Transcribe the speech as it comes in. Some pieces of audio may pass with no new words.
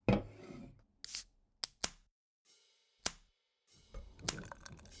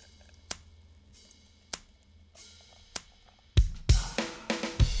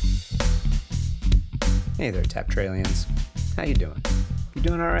Hey there, Taptralians. How you doing? You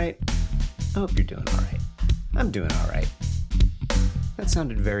doing all right? I hope you're doing all right. I'm doing all right. That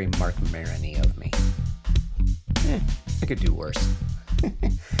sounded very Mark Maron-y of me. I could do worse.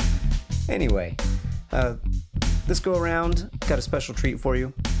 Anyway, this go around, got a special treat for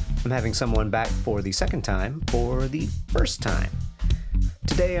you. I'm having someone back for the second time for the first time.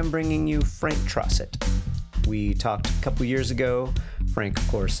 Today I'm bringing you Frank Trossett. We talked a couple years ago. Frank, of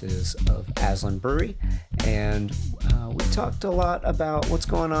course, is of Aslan Brewery, and we talked a lot about what's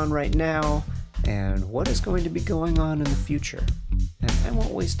going on right now and what is going to be going on in the future. And I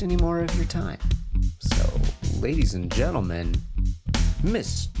won't waste any more of your time. So, ladies and gentlemen,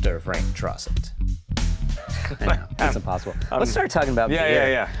 Mr. Frank Trossett. I know, it's impossible. Let's start talking about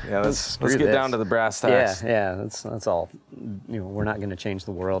beer. Yeah. Let's get down to the brass tacks. Yeah. That's all. We're not going to change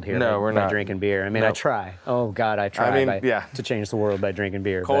the world here we're by not. drinking beer. I mean, I try. Oh God, I try to change the world by drinking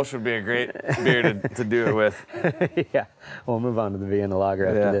beer. Kolsch would be a great beer to do it with. Yeah, we'll move on to the Vienna Lager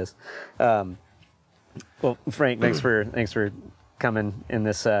after this. Well, Frank, thanks for coming in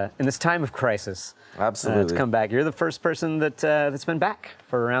this time of crisis. Absolutely. To come back. You're the first person that's been back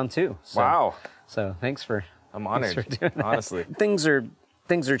for round two. So, wow. So thanks for. I'm honored, honestly. Things are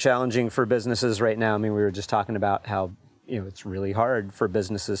challenging for businesses right now. I mean, we were just talking about how it's really hard for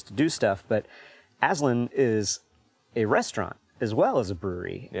businesses to do stuff, but Aslan is a restaurant as well as a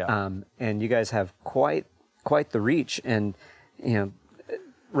brewery. Yeah. And you guys have quite the reach, and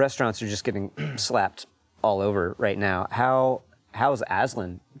restaurants are just getting slapped all over right now. How is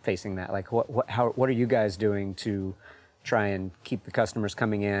Aslan facing that? Like, what are you guys doing to try and keep the customers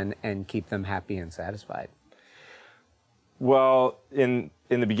coming in and keep them happy and satisfied? Well, in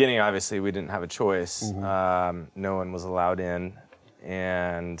the beginning, obviously, we didn't have a choice. Mm-hmm. No one was allowed in,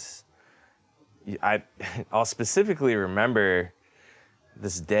 and I'll specifically remember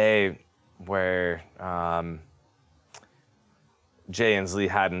this day where Jay Inslee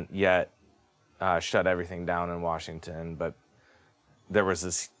hadn't yet shut everything down in Washington, but there was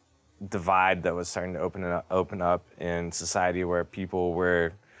this divide that was starting to open up in society where people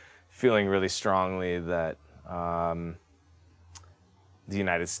were feeling really strongly that the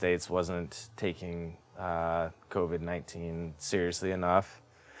United States wasn't taking COVID-19 seriously enough.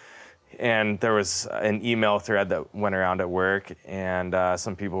 And there was an email thread that went around at work, and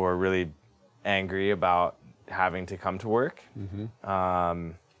some people were really angry about having to come to work.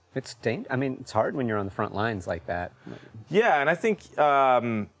 Mm-hmm. It's hard when you're on the front lines like that. Yeah, and I think,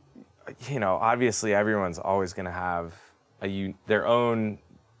 obviously everyone's always going to have their own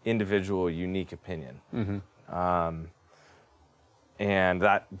individual, unique opinion. Mm-hmm. And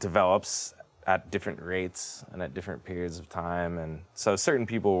that develops at different rates and at different periods of time. And so certain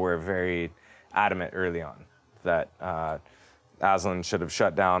people were very adamant early on that Aslan should have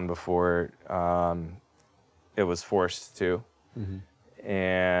shut down before it was forced to. Mm-hmm.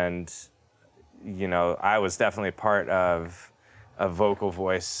 And, I was definitely part of a vocal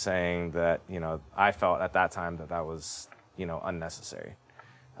voice saying that, I felt at that time that was, unnecessary.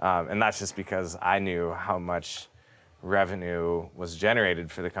 And that's just because I knew how much revenue was generated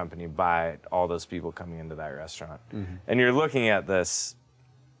for the company by all those people coming into that restaurant. Mm-hmm. And you're looking at this,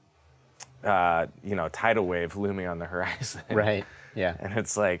 tidal wave looming on the horizon. Right, yeah. And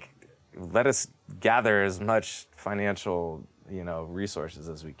it's like, let us gather as much financial, resources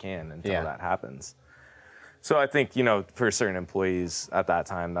as we can until that happens. So I think, for certain employees at that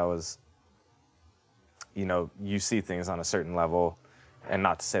time, that was, you see things on a certain level, and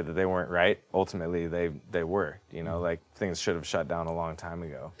not to say that they weren't right. Ultimately, they were, like things should have shut down a long time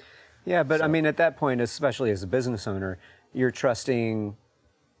ago. Yeah, but so. I mean, at that point, especially as a business owner, you're trying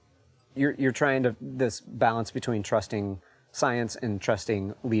to, this balance between trusting science and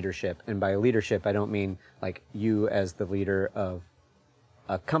trusting leadership. And by leadership, I don't mean like you as the leader of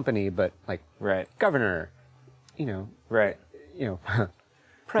a company, but like governor, Right.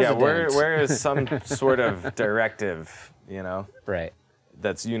 president. Yeah, where is some sort of directive, Right.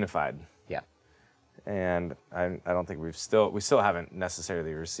 that's unified. Yeah. And I don't think we still haven't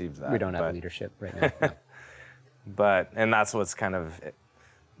necessarily received that. We don't have leadership right now. No. And that's what's kind of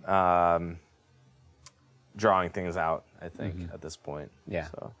drawing things out, I think, at this point. Yeah.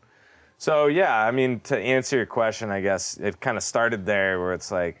 So yeah, I mean, to answer your question, I guess it kind of started there where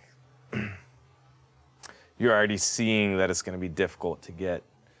it's like you're already seeing that it's going to be difficult to get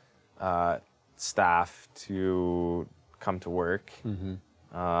staff to come to work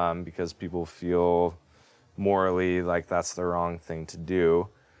because people feel morally like that's the wrong thing to do.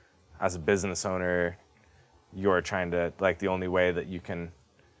 As a business owner, you're trying to, like, the only way that you can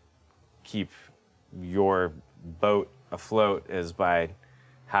keep your boat afloat is by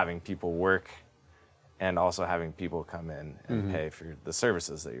having people work and also having people come in and pay for the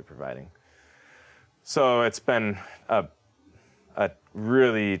services that you're providing. So it's been a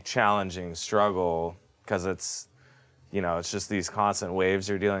really challenging struggle because it's just these constant waves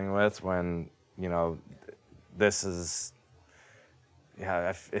you're dealing with when, this is,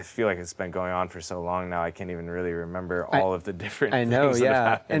 I feel like it's been going on for so long now, I can't even really remember all of the different things that have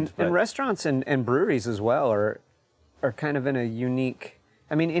happened. And restaurants and breweries as well are kind of in a unique,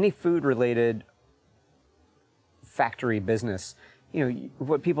 any food-related factory business,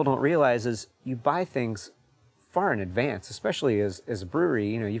 what people don't realize is you buy things far in advance, especially as a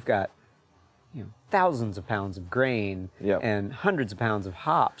brewery. You've got thousands of pounds of grain and hundreds of pounds of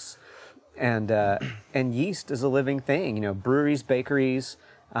hops, and yeast is a living thing. Breweries, bakeries,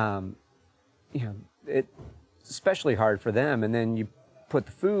 it's especially hard for them. And then you put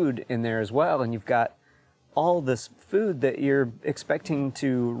the food in there as well, and you've got all this food that you're expecting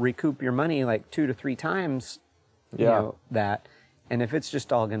to recoup your money like 2 to 3 times, that. And if it's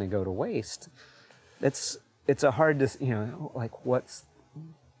just all going to go to waste, it's a hard to,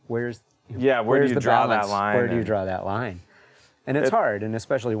 where's do you draw that line? Where do you draw that line? And it's hard, and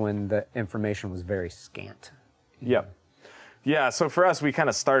especially when the information was very scant. Yep. Yeah, so for us, we kind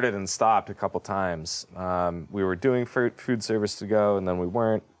of started and stopped a couple times. We were doing food service to go, and then we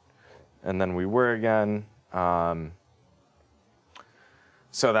weren't, and then we were again.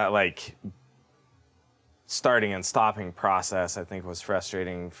 So that starting and stopping process, I think, was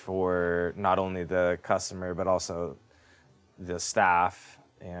frustrating for not only the customer, but also the staff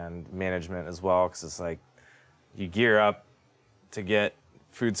and management as well, because it's like you gear up to get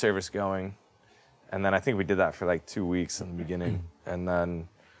food service going, and then I think we did that for 2 weeks in the beginning, and then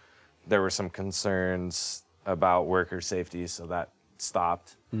there were some concerns about worker safety, so that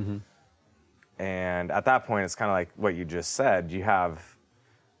stopped. And at that point, it's kind of like what you just said. You have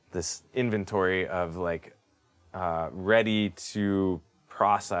this inventory of ready to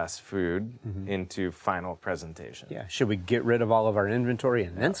process food into final presentation. Yeah. Should we get rid of all of our inventory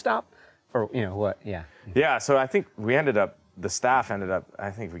and then stop? Or, what? Yeah. Yeah. So I think the staff ended up, I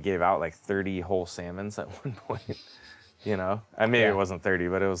think we gave out 30 whole salmons at one point, And maybe it wasn't 30,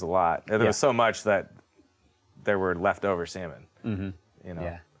 but it was a lot. There was so much that there were leftover salmon,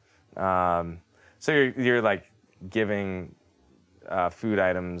 So you're giving food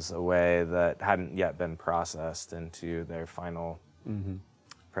items away that hadn't yet been processed into their final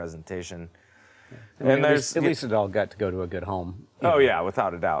presentation. And at least it all got to go to a good home. Oh, yeah,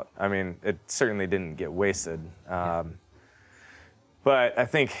 without a doubt. It certainly didn't get wasted. But I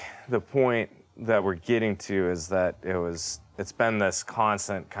think the point that we're getting to is that it's been this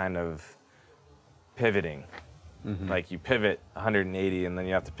constant kind of pivoting. You pivot 180 and then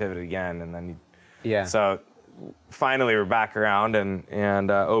you have to pivot again, and then So finally we're back around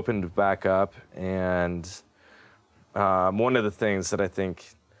and opened back up, and one of the things that I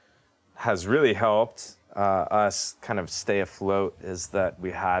think has really helped us kind of stay afloat is that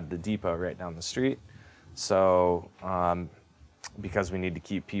we had the depot right down the street. So because we need to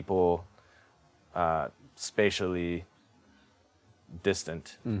keep people spatially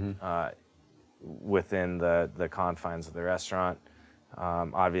distant within the confines of the restaurant.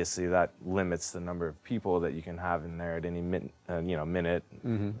 Obviously, that limits the number of people that you can have in there at any minute,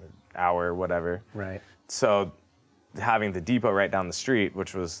 hour, whatever. Right. So having the depot right down the street,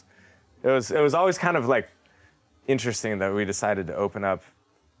 which was always kind of interesting that we decided to open up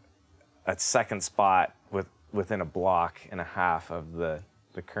a second spot within a block and a half of the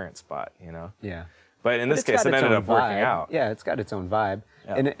current spot, Yeah. But in this case, it ended up working out. Yeah, it's got its own vibe.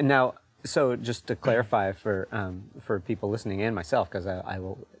 Yeah. And now, so just to clarify for people listening and myself, because I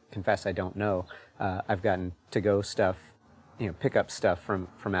will confess I don't know, I've gotten to-go stuff, pick-up stuff from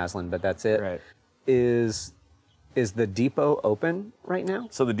Aslan, but that's it. Right. Is the depot open right now?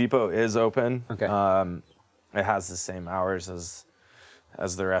 So the depot is open. Okay. It has the same hours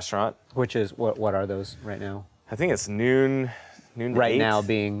as the restaurant. Which is, what are those right now? I think it's noon to right 8. Now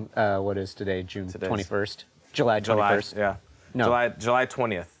being, what is today, June 21st? July 21st? Yeah. No. July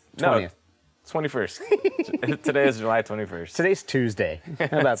 20th. 20th. No, 21st. Today is July 21st. Today's Tuesday.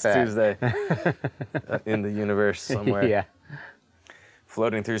 How about it's that? Tuesday. In the universe somewhere. Yeah.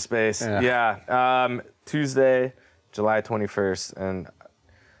 Floating through space. Yeah. Tuesday, July 21st, and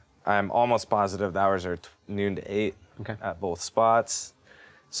I'm almost positive the hours are noon to 8 at both spots.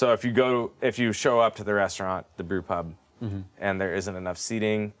 So if you show up to the restaurant, the brew pub, and there isn't enough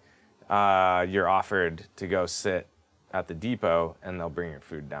seating, you're offered to go sit at the depot, and they'll bring your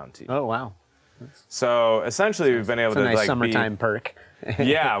food down to you. Oh, wow. So essentially, we've been able to It's a nice summertime perk.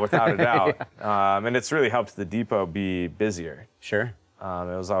 Yeah, without a doubt. And it's really helped the depot be busier. Sure.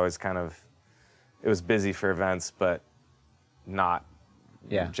 It was always kind of it was busy for events, but not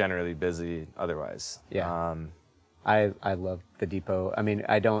Yeah. generally busy otherwise. Yeah. I love the depot. I mean,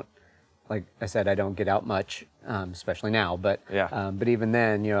 I don't, like I said, I don't get out much, especially now. But Yeah. but even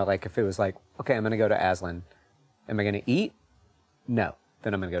then, you know, like if it was like, okay, I'm gonna go to Aslan, am I gonna eat? No.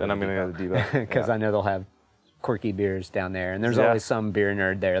 Then I'm gonna go to the depot. because Yeah. I know they'll have quirky beers down there, and there's Yeah. always some beer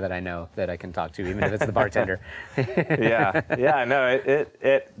nerd there that I know that I can talk to, even if it's the bartender. Yeah. No,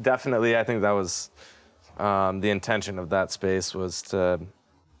 it definitely. I think that was the intention of that space, was to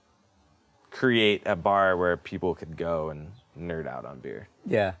create a bar where people could go and nerd out on beer.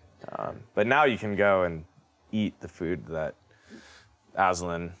 Yeah. But now you can go and eat the food that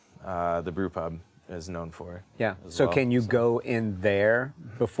Aslan, the brew pub, is known for. Yeah. as So well. can you go in there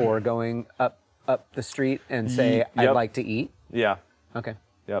before going up the street and say, Yep. I'd like to eat? Yeah. Okay.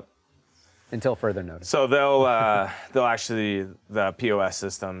 Yep. Until further notice. So they'll actually, the POS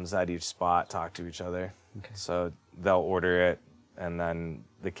systems at each spot talk to each other. Okay. So they'll order it, and then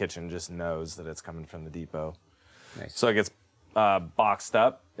the kitchen just knows that it's coming from the depot. Nice. So it gets boxed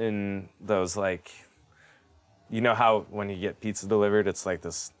up in those, like, you know how when you get pizza delivered, it's like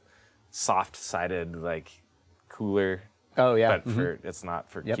this soft-sided, like, cooler. Oh, yeah. But for it's not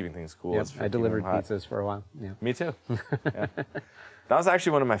for Yep. keeping things cool. Yep. It's for I keeping delivered them hot. pizzas for a while. Yeah. Me too. Yeah. That was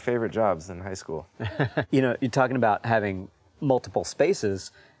actually one of my favorite jobs in high school. You know, you're talking about having multiple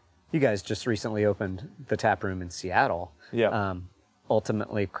spaces. You guys just recently opened the tap room in Seattle. Yeah.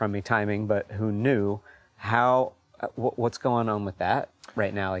 Ultimately, crummy timing, but who knew? How? What's going on with that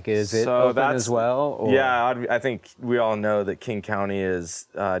right now? Like, is it So open as well? Or? Yeah, I think we all know that King County is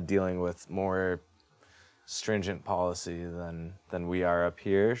dealing with more stringent policy than we are up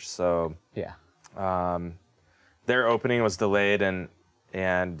here. So Yeah. their opening was delayed,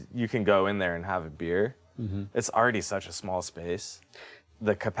 and you can go in there and have a beer. Mm-hmm. It's already such a small space.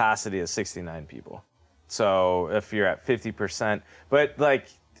 The capacity is 69 people. So if you're at 50%, but like,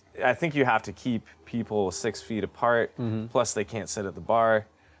 I think you have to keep people 6 feet apart. Plus they can't sit at the bar.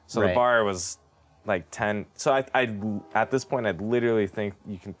 So Right. the bar was like 10. So I at this point, I'd literally think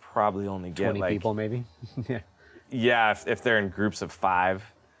you can probably only get 20 like, people, maybe. Yeah. yeah, if they're in groups of 5,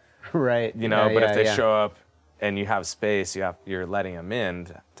 Right. you know, Yeah, but yeah, if they yeah. show up and you have space, you're letting them in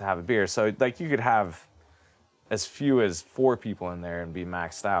to have a beer. So like you could have as few as 4 people in there and be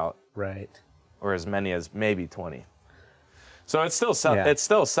maxed out, Right. or as many as maybe 20. So it still Yeah. it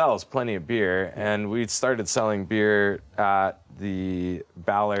still sells plenty of beer, and we started selling beer at the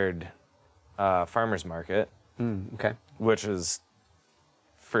Ballard Farmers Market, Okay. which is,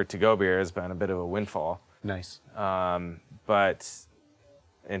 for to-go beer, has been a bit of a windfall. Nice. But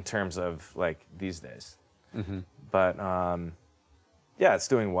in terms of like these days, but yeah, it's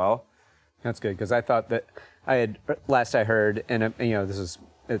doing well. That's good, because I thought that I had last I heard, and you know,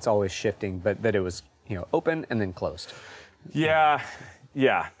 it's always shifting, but that it was, you know, open and then closed. Yeah.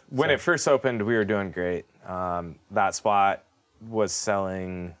 When So- it first opened, we were doing great. That spot was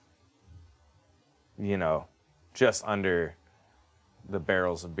selling, you know, just under the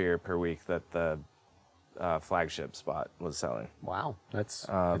barrels of beer per week that the flagship spot was selling. Wow, that's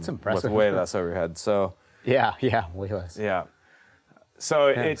impressive. With way less overhead. So Yeah, way less. yeah. So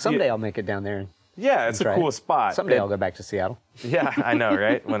Yeah, someday I'll make it down there. yeah, it's a try cool it. spot. Someday I'll go back to Seattle. Yeah, I know,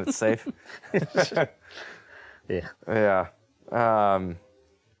 right? When it's safe. Yeah. Yeah.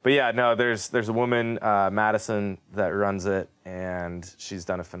 But yeah, no, there's a woman, Madison, that runs it, and she's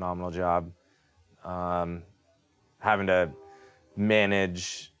done a phenomenal job. Having to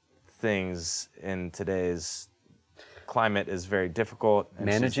manage things in today's climate is very difficult. And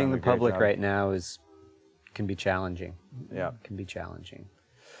she's Managing done the a great public job. right now can be challenging. Yeah. Can be challenging.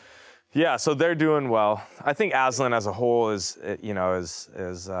 Yeah, so they're doing well. I think Aslan as a whole is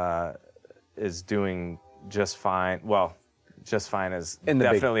doing just fine. Well, just fine is In the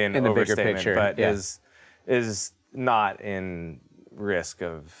big- definitely an in the bigger overstatement, picture, but yeah. is not in risk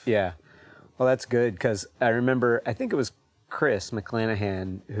of. Yeah. Well, that's good, because I remember, I think it was Chris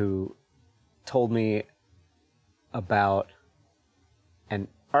McClanahan who told me about an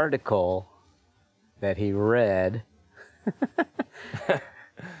article that he read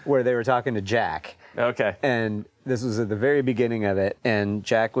where they were talking to Jack. Okay. And this was at the very beginning of it. And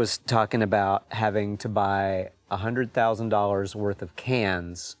Jack was talking about having to buy $100,000 worth of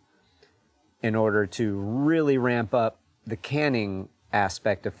cans in order to really ramp up the canning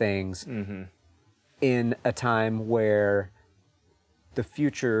aspect of things in a time where the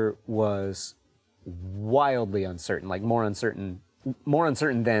future was wildly uncertain, like more uncertain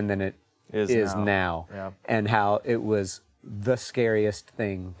then than it is now. Yeah. And how it was the scariest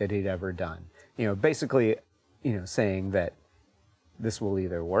thing that he'd ever done. You know, basically, you know, saying that this will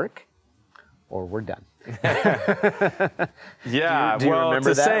either work or we're done. Yeah. Do you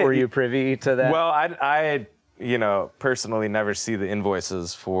remember that? Were you privy to that? Well, I personally never see the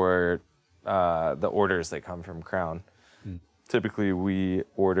invoices for the orders that come from Crown. Typically, we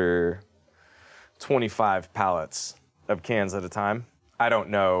order 25 pallets of cans at a time. I don't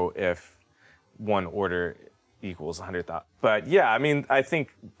know if one order equals 100,000. But yeah, I mean, I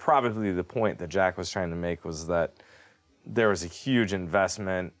think probably the point that Jack was trying to make was that there was a huge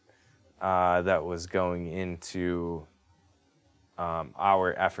investment that was going into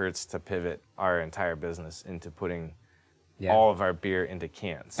our efforts to pivot our entire business into putting all of our beer into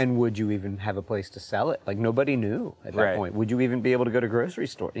cans. And would you even have a place to sell it? Like, nobody knew at that point. Would you even be able to go to grocery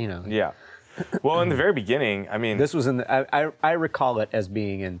store? Yeah. Well, in the very beginning, I mean, this was in the. I recall it as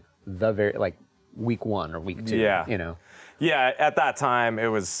being in the very week 1 or week 2. Yeah. Yeah. At that time, it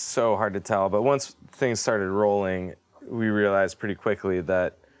was so hard to tell. But once things started rolling, we realized pretty quickly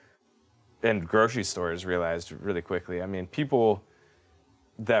that, and grocery stores realized really quickly. I mean, people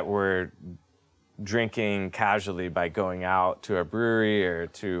that were drinking casually by going out to a brewery or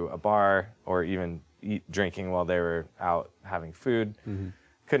to a bar, or even drinking while they were out having food,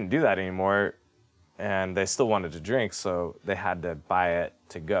 couldn't do that anymore, and they still wanted to drink, so they had to buy it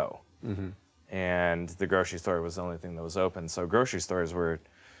to go. And the grocery store was the only thing that was open. So grocery stores were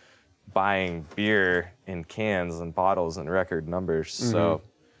buying beer in cans and bottles in record numbers. So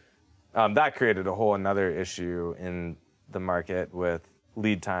that created a whole another issue in the market with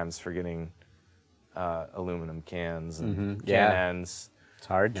lead times for getting aluminum cans and can ends, it's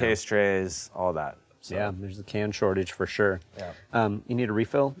hard case trays, all that. So. Yeah, there's a can shortage for sure. Yeah. You need a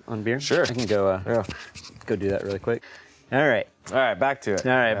refill on beer? Sure. I can go go do that really quick. All right, back to it.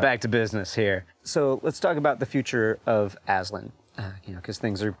 All right, back to business here. So let's talk about the future of Aslan. Because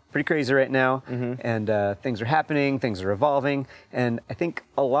things are pretty crazy right now, and things are happening, things are evolving, and I think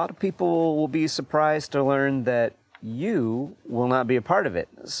a lot of people will be surprised to learn that you will not be a part of it.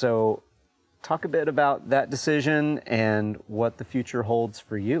 So talk a bit about that decision and what the future holds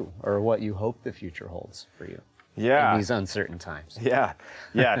for you, or what you hope the future holds for you in these uncertain times. Yeah,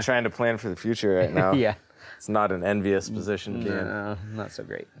 trying to plan for the future right now. It's not an envious position to be in. No, not so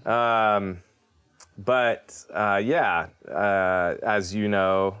great. But as you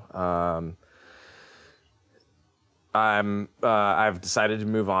know, I've decided to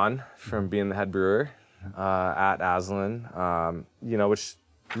move on from being the head brewer at Aslan. Which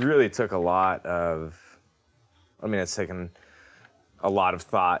really took a lot of. I mean, it's taken a lot of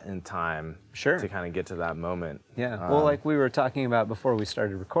thought and time to kind of get to that moment. Yeah. Well, like we were talking about before we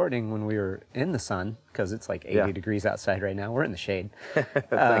started recording, when we were in the sun, because it's like 80 degrees outside right now. We're in the shade.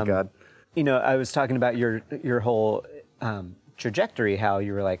 Thank God. I was talking about your whole trajectory, how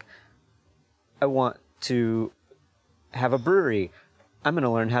you were like, I want to have a brewery. I'm going to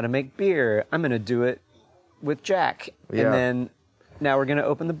learn how to make beer. I'm going to do it with Jack. Yeah. And then now we're going to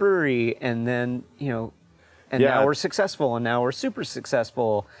open the brewery. And then, now we're successful. And now we're super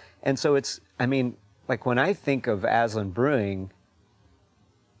successful. And so when I think of Aslan Brewing,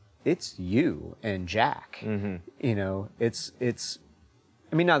 it's you and Jack. It's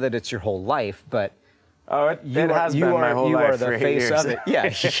not that it's your whole life, but it has been my whole life. You are the face of it. Yeah,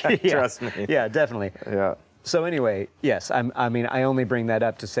 Trust me. Yeah, definitely. Yeah. So anyway, yes, I only bring that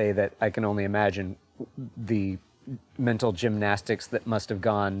up to say that I can only imagine the mental gymnastics that must have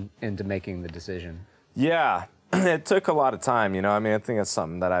gone into making the decision. Yeah, it took a lot of time. I think it's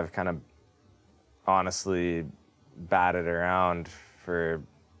something that I've kind of honestly batted around for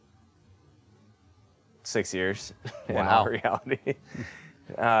 6 years. In all reality.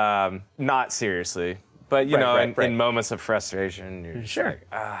 Not seriously, but in moments of frustration, you're just like,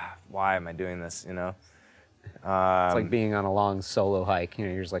 why am I doing this? It's like being on a long solo hike.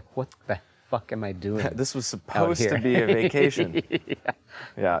 You're just like, what the fuck am I doing? This was supposed to be a vacation.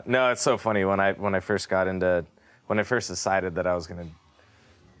 Yeah. No, it's so funny when I first decided that I was going to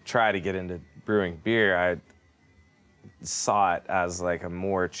try to get into brewing beer, I saw it as like a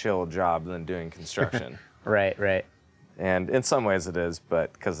more chill job than doing construction. Right. And in some ways it is,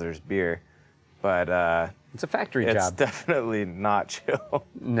 but because there's beer. But it's a factory job. It's definitely not chill.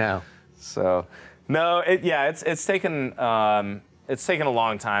 No. So, no, it's taken a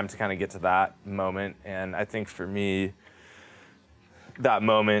long time to kind of get to that moment, and I think for me, that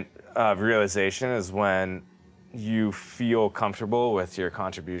moment of realization is when you feel comfortable with your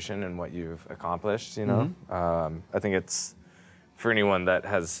contribution and what you've accomplished. I think it's for anyone that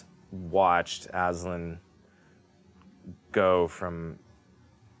has watched Aslan go from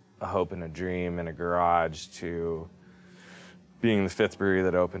a hope and a dream in a garage to being the 5th brewery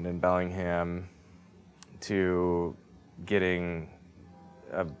that opened in Bellingham to getting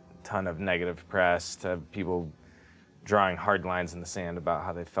ton of negative press, to people drawing hard lines in the sand about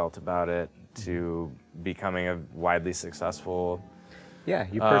how they felt about it, to becoming a widely successful Yeah,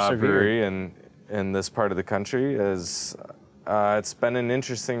 you persevered. brewery in this part of the country. It's been an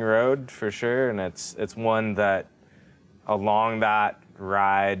interesting road for sure, and it's one that along that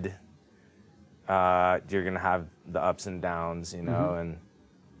ride, you're gonna have the ups and downs, you know, and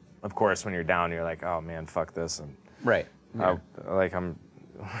of course when you're down, you're like, oh man, fuck this, and Right. Yeah.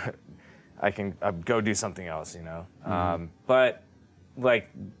 I'll go do something else, you know. But like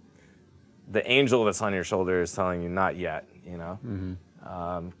the angel that's on your shoulder is telling you not yet, you know,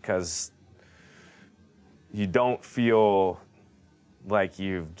 because you don't feel like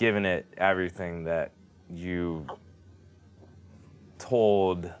you've given it everything that you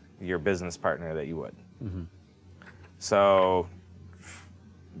told your business partner that you would. So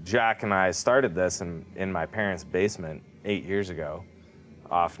Jack and I started this in my parents' basement 8 years ago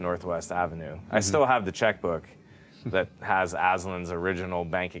off Northwest Avenue. I still have the checkbook that has Aslan's original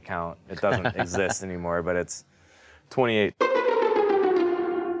bank account. It doesn't exist anymore, but it's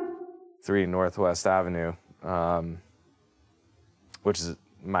 283 Northwest Avenue, which is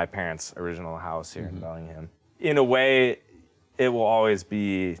my parents' original house here in Bellingham. In a way, it will always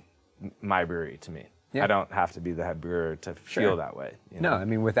be my brewery to me. Yeah. I don't have to be the head brewer to feel that way. You know? No, I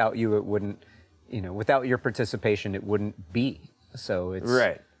mean, without you, it wouldn't, without your participation, it wouldn't be. So it's,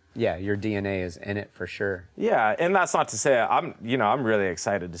 Right. Yeah, your DNA is in it for sure. Yeah, and that's not to say I'm really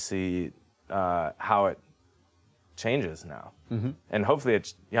excited to see how it changes now, and hopefully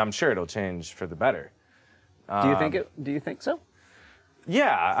I'm sure it'll change for the better. Do you think so?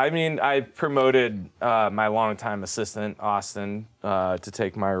 Yeah, I mean, I promoted my longtime assistant Austin to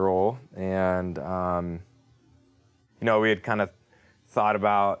take my role, and we had kind of thought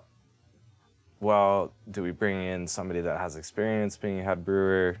about, well, do we bring in somebody that has experience being a head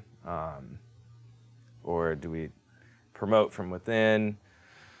brewer, or do we promote from within?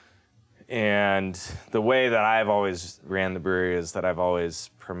 And the way that I've always ran the brewery is that I've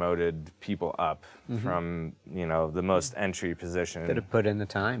always promoted people up from, the most entry position. That have put in the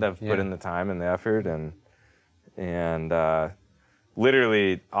time. That have put in the time and the effort, and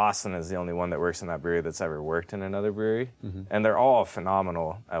literally Austin is the only one that works in that brewery that's ever worked in another brewery, and they're all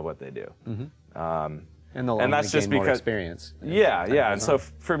phenomenal at what they do. And they'll and that's only just gain more because experience. Yeah. And so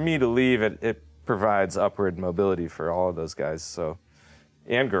for me to leave, it provides upward mobility for all of those guys. So,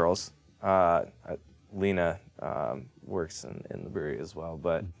 and girls. Lena works in the brewery as well.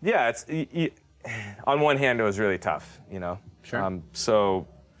 But yeah, it's on one hand it was really tough, Sure. I'm so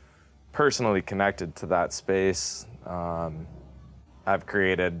personally connected to that space.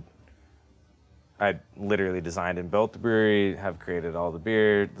 I literally designed and built the brewery, have created all the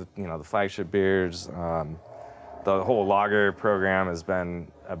beer, the flagship beers. The whole lager program has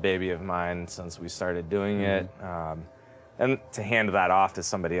been a baby of mine since we started doing it. And to hand that off to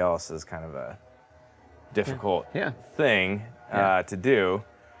somebody else is kind of a difficult thing to do.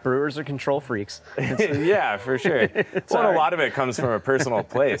 Brewers are control freaks. Yeah, for sure. Well, a lot of it comes from a personal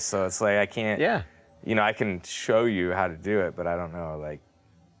place, so it's like I can't. Yeah. I can show you how to do it, but I don't know. Like,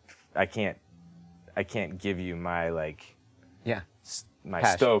 I can't give you my my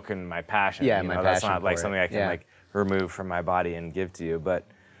passion. stoke and my passion. Yeah, my that's passion not like for something it. I can remove from my body and give to you. But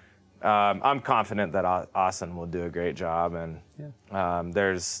I'm confident that Austin will do a great job, and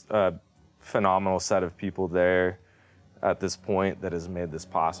there's a phenomenal set of people there at this point that has made this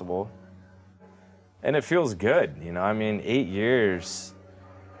possible. And it feels good, 8 years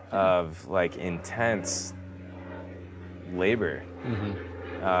of intense labor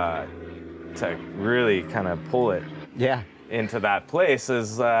to really kind of pull it into that place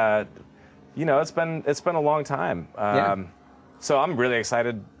is, it's been a long time. So I'm really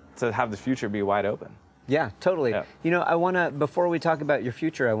excited to have the future be wide open. Yeah, totally. Yeah. I want to, before we talk about your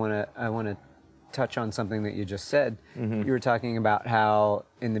future, I want to touch on something that you just said. You were talking about how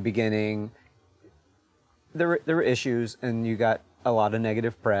in the beginning there were issues and you got a lot of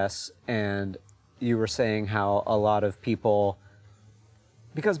negative press, and you were saying how a lot of people,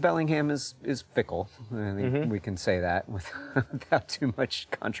 because Bellingham is fickle, I think we can say that without too much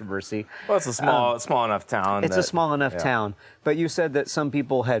controversy. Well, it's a small enough town. It's a small enough town. But you said that some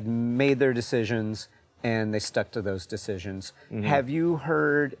people had made their decisions and they stuck to those decisions. Have you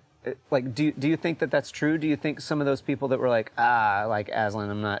heard, do you think that that's true? Do you think some of those people that were like Aslan,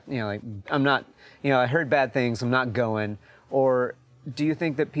 I'm not, I heard bad things, I'm not going, or do you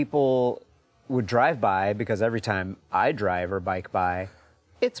think that people would drive by, because every time I drive or bike by,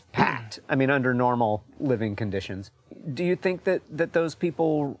 it's packed. I mean, under normal living conditions. Do you think that those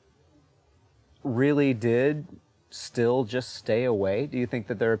people really did still just stay away? Do you think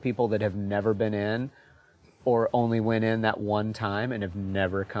that there are people that have never been in or only went in that one time and have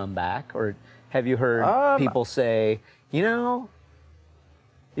never come back? Or have you heard people say, you know,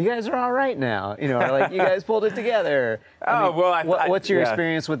 you guys are all right now, you know, or like, you guys pulled it together? What's your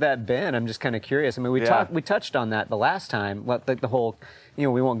experience with that been? I'm just kind of curious. I mean, we touched on that the last time, like the whole, you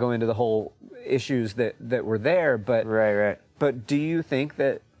know, we won't go into the whole issues that were there, but Right. But do you think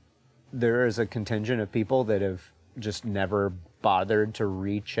that there is a contingent of people that have just never bothered to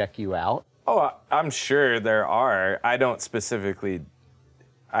recheck you out? Oh, I'm sure there are. I don't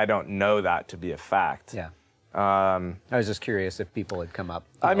know that to be a fact. Yeah. I was just curious if people had come up.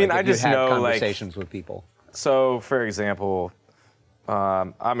 I mean, I just know, conversations with people. So, for example,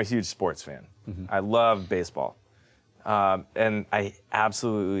 I'm a huge sports fan. Mm-hmm. I love baseball. And I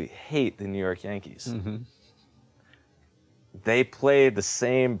absolutely hate the New York Yankees. Mm-hmm. They play the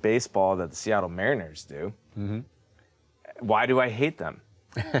same baseball that the Seattle Mariners do. Mm-hmm. Why do I hate them?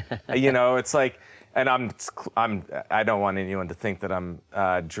 You know, it's like, and I don't want anyone to think that I'm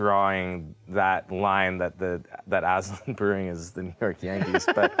drawing that line that Aslan Brewing is the New York Yankees,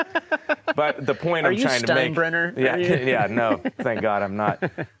 but the point I'm trying to make. Steinbrenner? Yeah, no, thank God I'm not.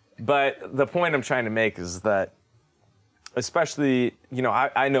 But the point I'm trying to make is that, especially, you know,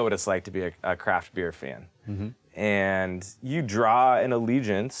 I know what it's like to be a craft beer fan. Mm-hmm. And you draw an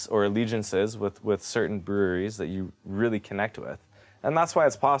allegiance or allegiances with certain breweries that you really connect with. And that's why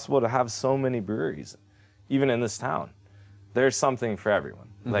it's possible to have so many breweries, even in this town. There's something for everyone.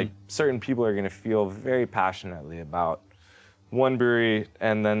 Mm-hmm. Like, certain people are going to feel very passionately about one brewery,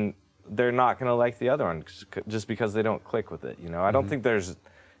 and then they're not going to like the other one just because they don't click with it. You know, I don't think there's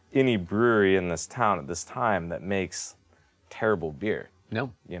any brewery in this town at this time that makes terrible beer.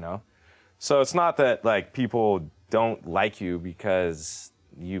 No. You know? So it's not that, like, people don't like you because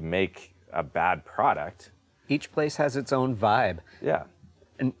you make a bad product. Each place has its own vibe. Yeah.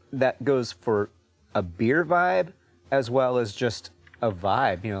 And that goes for a beer vibe as well as just a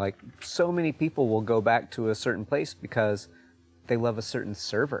vibe. You know, like, so many people will go back to a certain place because they love a certain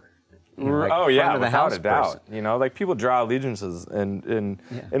server. You know, like without a doubt. You know, like, people draw allegiances in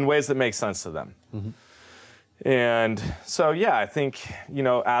ways that make sense to them. Mm-hmm. And so, yeah, I think, you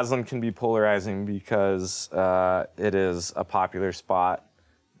know, Aslan can be polarizing because it is a popular spot.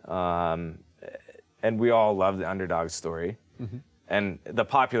 And we all love the underdog story. Mm-hmm. And the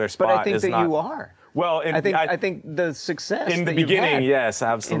popular spot is not... But I think that you are. Well, I think the success in the beginning, yes,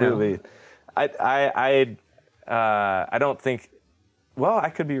 absolutely. You know. I don't think... Well,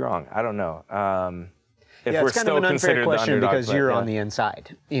 I could be wrong. I don't know. If we're it's kind still of an unfair question because you're on the the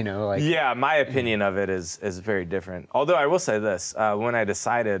inside, you know, like. Yeah, my opinion of it is very different. Although I will say this, when I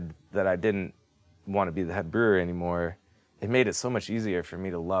decided that I didn't want to be the head brewer anymore, it made it so much easier for me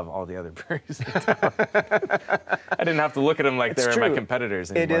to love all the other breweries in town. I didn't have to look at them like they were my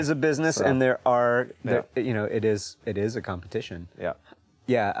competitors anymore. It is a business, and there are, you know, it is a competition. Yeah.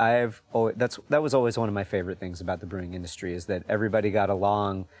 Yeah, that was always one of my favorite things about the brewing industry is that everybody got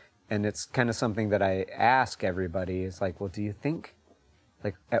along. And it's kind of something that I ask everybody is like, well, do you think,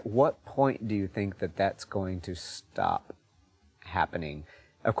 like, at what point do you think that that's going to stop happening?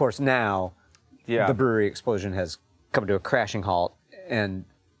 Of course, now the brewery explosion has come to a crashing halt and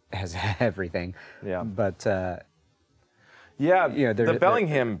has everything. Yeah. But, you know, the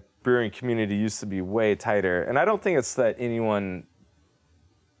Bellingham brewing community used to be way tighter. And I don't think it's that anyone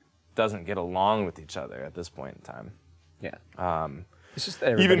doesn't get along with each other at this point in time. Yeah. It's just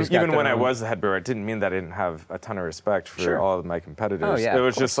even when I was the head brewer, it didn't mean that I didn't have a ton of respect for all of my competitors. Oh, yeah, it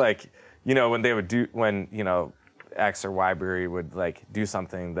was just like, you know, when you know, X or Y brewery would like do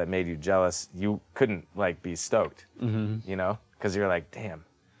something that made you jealous, you couldn't like be stoked, you know, because you're like, damn,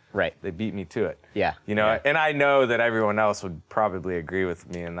 right, they beat me to it. Yeah, you know, and I know that everyone else would probably agree with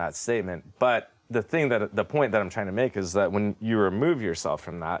me in that statement. But the point that I'm trying to make is that when you remove yourself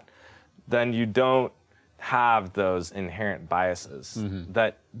from that, then you don't have those inherent biases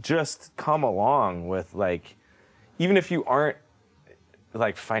that just come along with, like, even if you aren't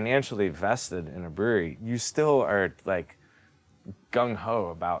like financially vested in a brewery, you still are like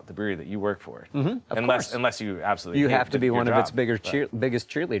gung-ho about the brewery that you work for. Unless you absolutely have to be one of its biggest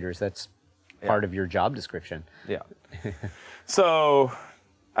cheerleaders. That's part of your job description. Yeah. So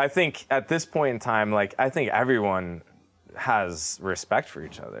I think at this point in time, like, I think everyone has respect for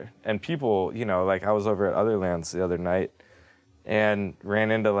each other, and people, you know, like, I was over at Otherlands the other night and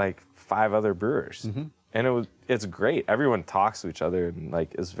ran into like 5 other brewers, and it's great. Everyone talks to each other and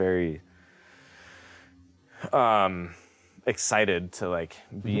like is very excited to like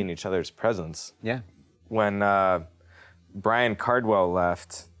be in each other's presence. Yeah. When Brian Cardwell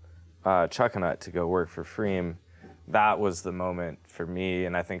left Chuckanut to go work for Freem, that was the moment for me,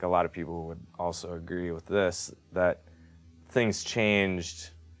 and I think a lot of people would also agree with this, that things changed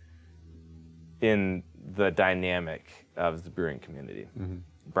in the dynamic of the brewing community. Mm-hmm.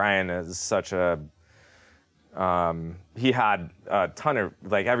 Brian is such a, he had a ton of,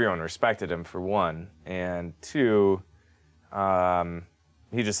 like, everyone respected him for one, and two,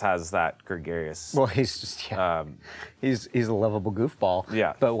 he just has that gregarious. Well, he's just, he's a lovable goofball.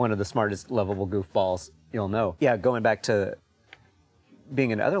 Yeah. But one of the smartest lovable goofballs you'll know. Yeah, going back to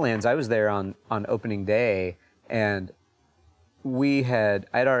being in other lands, I was there on opening day, and I'd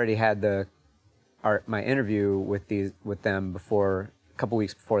already had my interview with them before, a couple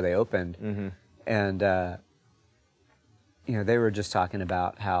weeks before they opened, mm-hmm. and they were just talking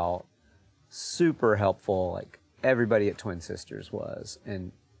about how super helpful, like, everybody at Twin Sisters was,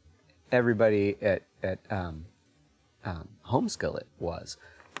 and everybody at Home Skillet was.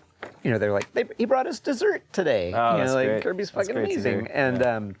 They're like, he brought us dessert today. Oh, that's like great. Kirby's That's fucking great to amazing.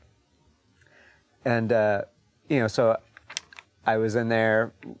 hear. And so I was in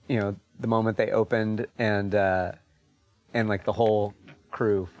there, the moment they opened, and like the whole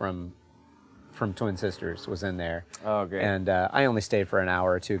crew from Twin Sisters was in there. Oh, great. And I only stayed for an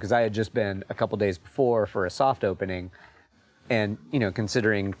hour or two because I had just been a couple days before for a soft opening, and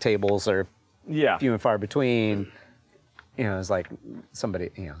considering tables are few and far between, it was like somebody,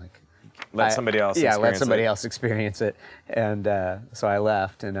 let somebody else experience it. And so I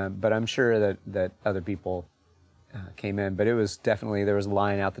left, and but I'm sure that other people came in, but it was definitely, there was a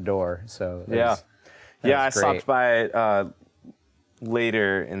line out the door. So I stopped by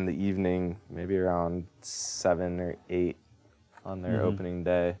later in the evening, maybe around 7 or 8 on their opening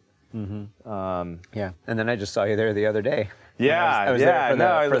day. Mm-hmm. And then I just saw you there the other day. Yeah, I was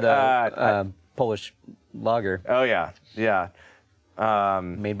there for the Polish lager. Oh yeah.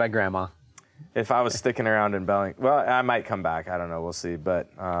 Made by Grandma. If I was sticking around in Bellingham, well, I might come back. I don't know. We'll see. But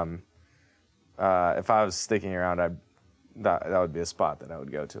if I was sticking around, that would be a spot that I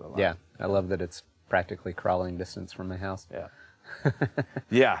would go to a lot. Yeah, I love that it's practically crawling distance from my house. Yeah.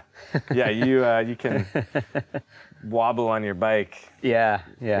 You can wobble on your bike. Yeah.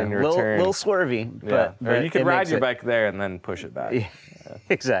 In your return. Little swervy, but or you can ride your bike there and then push it back. Yeah.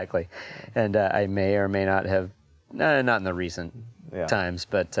 Exactly. And I may or may not have, not in the recent times,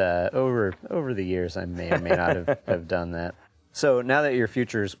 but over the years, I may or may not have done that. So now that your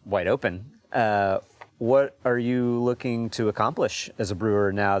future's wide open, what are you looking to accomplish as a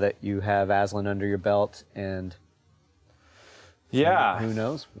brewer now that you have Aslan under your belt? And who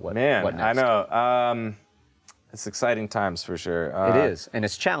knows what next? I know. It's exciting times for sure. It is, and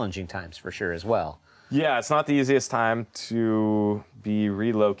it's challenging times for sure as well. Yeah, it's not the easiest time to be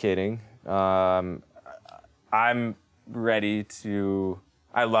relocating. I'm ready to.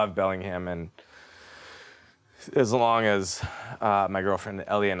 I love Bellingham, and as long as my girlfriend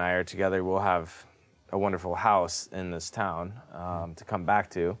Ellie and I are together, we'll have a wonderful house in this town to come back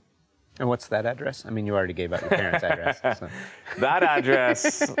to. And what's that address? I mean, you already gave out your parents' address. So. That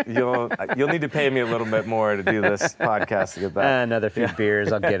address, you'll need to pay me a little bit more to do this podcast to get that. Another few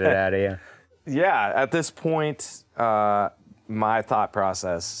beers, I'll get it out of you. Yeah, at this point, my thought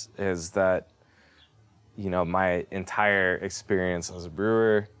process is that, my entire experience as a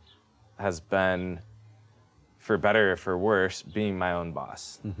brewer has been, for better or for worse, being my own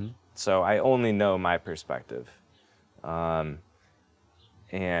boss. Mm-hmm. So I only know my perspective. And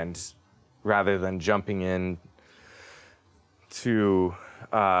rather than jumping in to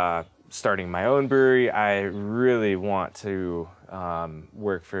starting my own brewery, I really want to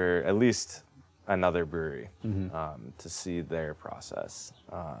work for at least another brewery to see their process.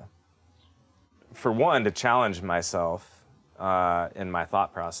 For one, to challenge myself in my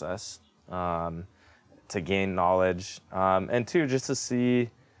thought process, to gain knowledge, and two, just to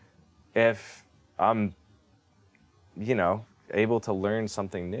see if I'm, able to learn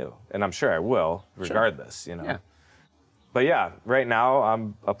something new. And I'm sure I will, regardless, Yeah. But yeah, right now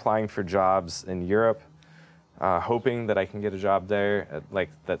I'm applying for jobs in Europe, hoping that I can get a job there,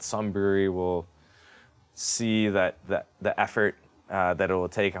 that some brewery will see that the effort that it will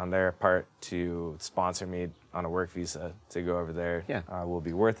take on their part to sponsor me on a work visa to go over there will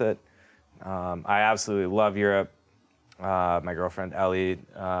be worth it. I absolutely love Europe. My girlfriend Ellie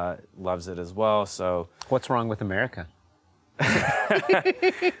loves it as well. So what's wrong with America?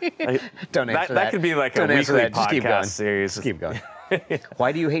 Don't answer that. That could be like a weekly podcast series. Just keep going.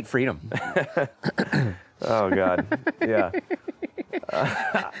 Why do you hate freedom? Oh God, yeah.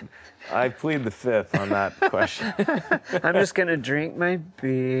 I plead the fifth on that question. I'm just gonna drink my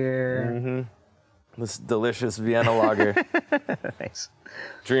beer. This delicious Vienna lager. Thanks.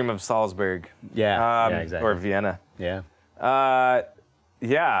 Dream of Salzburg. Yeah, exactly. Or Vienna. Yeah.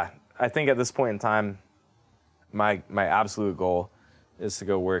 Yeah, I think at this point in time, my absolute goal is to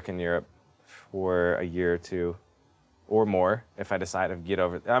go work in Europe for a year or two or more if I decide to get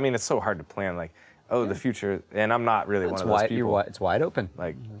over. I mean, it's so hard to plan, like, the future, and I'm not really one of those people. It's wide open.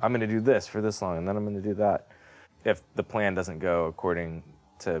 Like, I'm going to do this for this long, and then I'm going to do that. If the plan doesn't go according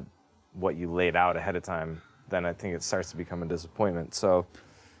to what you laid out ahead of time, then I think it starts to become a disappointment. So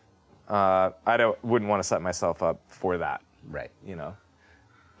I wouldn't want to set myself up for that. Right. You know.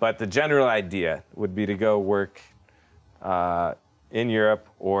 But the general idea would be to go work in Europe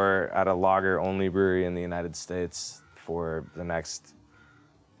or at a lager-only brewery in the United States for the next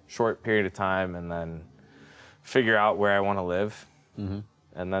short period of time, and then figure out where I want to live, and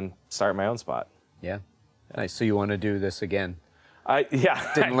then start my own spot. Yeah. Nice. So you want to do this again?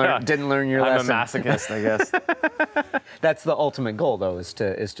 Didn't learn your lesson. I'm a masochist, I guess. That's the ultimate goal, though, is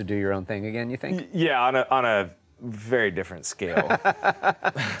to do your own thing again. You think? Yeah, on a very different scale.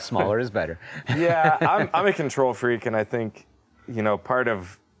 Smaller is better. Yeah, I'm a control freak, and I think, part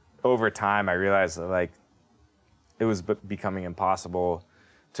of over time I realized that, like, it was becoming impossible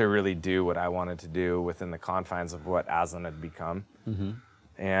to really do what I wanted to do within the confines of what Aslan had become.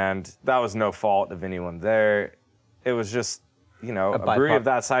 And that was no fault of anyone there. It was just, a brewery of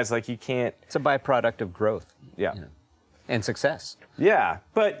that size, like, you can't... It's a byproduct of growth. Yeah. And success. Yeah,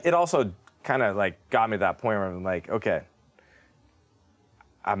 but it also kind of, like, got me to that point where I'm like, okay,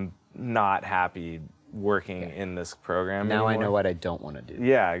 I'm not happy working in this program Now anymore. I know what I don't want to do.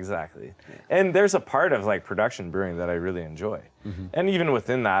 Yeah, exactly. Yeah. And there's a part of, like, production brewing that I really enjoy. And even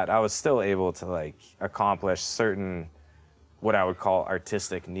within that, I was still able to, like, accomplish certain, what I would call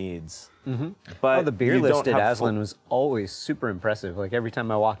artistic needs. But the beer list at Aslan was always super impressive. Like, every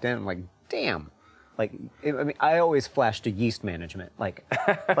time I walked in, I'm like, damn. Like, I always flashed to yeast management. Like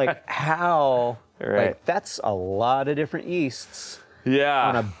how, right. Like, that's a lot of different yeasts. Yeah.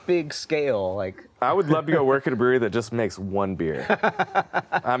 On a big scale, like. I would love to go work at a brewery that just makes one beer.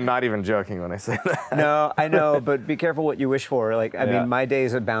 I'm not even joking when I say that. No, I know, but be careful what you wish for. Like, I mean, my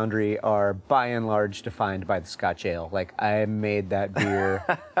days at Boundary are by and large defined by the Scotch Ale. Like, I made that beer.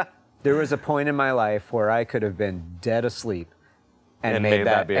 There was a point in my life where I could have been dead asleep and made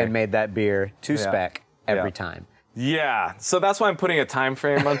that beer to spec every time. Yeah, so that's why I'm putting a time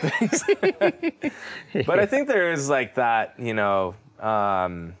frame on things. But I think there is, like, that,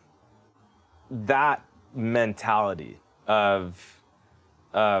 that mentality of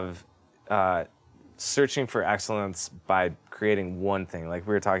searching for excellence by creating one thing. Like,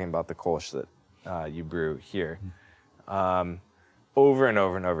 we were talking about the Kolsch that you brew here, over and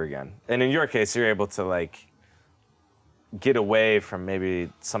over and over again. And in your case, you're able to, like, get away from maybe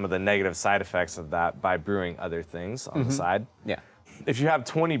some of the negative side effects of that by brewing other things on the side. Yeah. If you have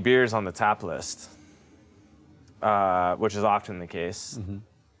 20 beers on the tap list, which is often the case,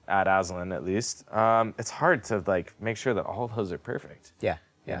 at Aslan at least, it's hard to, like, make sure that all of those are perfect. Yeah.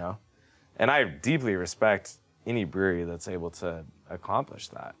 And I deeply respect any brewery that's able to accomplish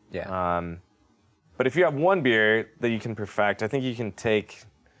that. Yeah. But if you have one beer that you can perfect, I think you can take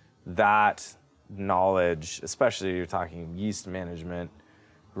that knowledge, especially if you're talking yeast management,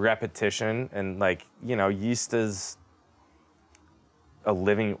 repetition, and, like, yeast is a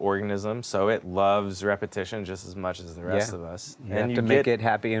living organism, so it loves repetition just as much as the rest of us. You have to make it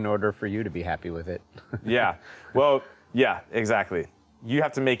happy in order for you to be happy with it. Yeah. Well, yeah, exactly. You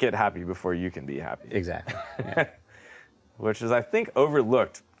have to make it happy before you can be happy. Exactly. Yeah. Which is, I think,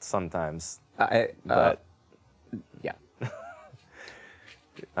 overlooked sometimes. But yeah.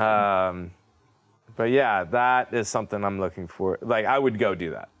 But yeah, that is something I'm looking for. Like, I would go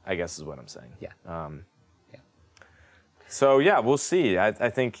do that, I guess is what I'm saying. Yeah. So yeah, we'll see. I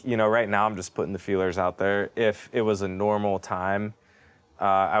think, right now I'm just putting the feelers out there. If it was a normal time,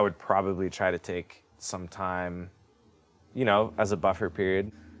 I would probably try to take some time, as a buffer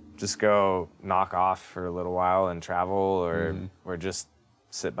period. Just go knock off for a little while and travel, or just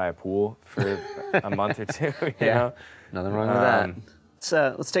sit by a pool for a month or two. You know? Nothing wrong with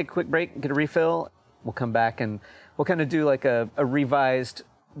that. Let's take a quick break, get a refill. We'll come back and we'll kind of do like a revised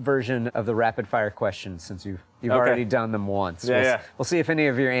version of the rapid fire questions, since you've already done them once. We'll see if any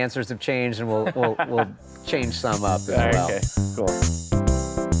of your answers have changed, and we'll change some up as well. Okay, cool.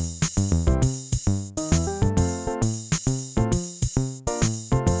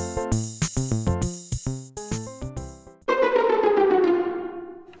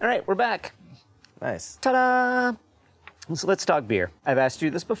 All right, we're back. Nice. Ta-da! So let's talk beer. I've asked you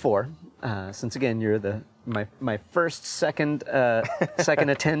this before, since again you're my second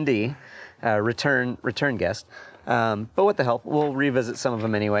attendee, return guest. But what the hell? We'll revisit some of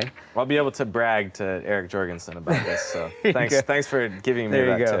them anyway. I'll be able to brag to Eric Jorgensen about this. So go. thanks for giving me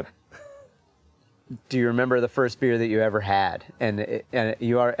There you that go. tip. Do you remember the first beer that you ever had? And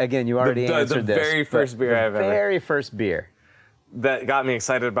you already answered the this. very first beer I've ever. Very first beer. That got me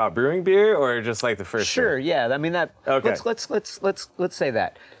excited about brewing beer, or just like the first? Sure. beer? Yeah. I mean that. Okay. Let's say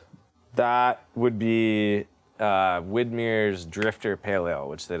that. That would be Widmer's Drifter Pale Ale,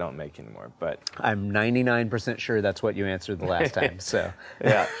 which they don't make anymore. But I'm 99% sure that's what you answered the last time. So.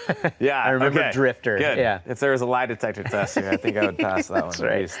 yeah, I remember okay. Drifter. Good. Yeah. If there was a lie detector test here, I think I would pass that That's one.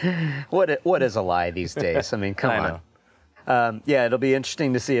 At right. least. What is a lie these days? I mean, come I on. know. Yeah, it'll be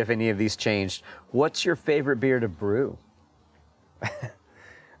interesting to see if any of these changed. What's your favorite beer to brew?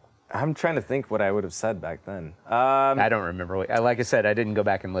 I'm trying to think what I would have said back then. I don't remember. Like I said, I didn't go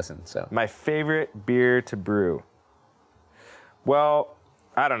back and listen. So My favorite beer to brew. Well,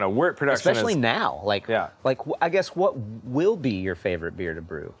 I don't know. Wort production especially is, now, Yeah. I guess what will be your favorite beer to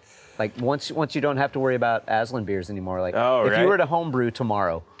brew? Like once you don't have to worry about Aslan beers anymore. Like Oh, if right. you were to home brew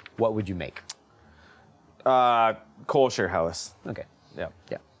tomorrow, what would you make? Kolscher Helles. Okay. Yeah.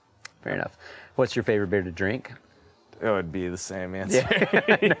 Yeah. Fair enough. What's your favorite beer to drink? It would be the same answer.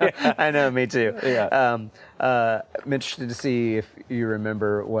 I know, me too. Yeah. I'm interested to see if you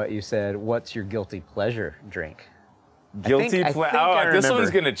remember what you said. What's your guilty pleasure drink? Guilty I pleasure. think I Oh, this remember. one's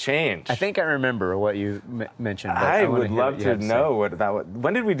going to change. I think I remember what you mentioned. But I wanna would hear love what you to have say. know what that was.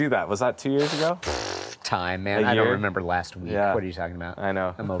 When did we do that? Was that 2 years ago? Time, man. A I don't year? remember last week. Yeah. What are you talking about? I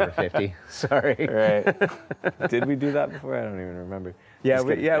know. I'm over 50. Sorry. Right. Did we do that before? I don't even remember. Yeah, Just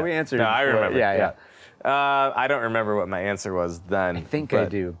kidding. we answered. No, I before. remember. Yeah. I don't remember what my answer was then. I think I but,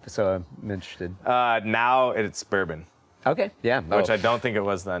 do. So I'm interested. Now it's bourbon, Okay. Yeah. which I don't think it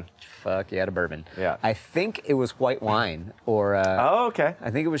was then. Fuck yeah, to bourbon. Yeah. I think it was white wine or. Oh, okay. I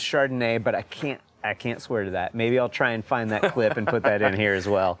think it was Chardonnay, but I can't swear to that. Maybe I'll try and find that clip and put that in here as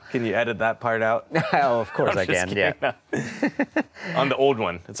well. Can you edit that part out? Oh, of course I Just can. Yeah. kidding. On the old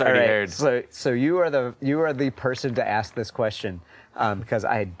one, it's All already right. aired. So you are the person to ask this question because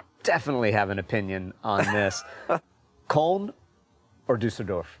I definitely have an opinion on this. Köln or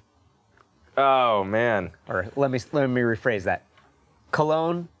Dusseldorf? Oh man. Or let me rephrase that.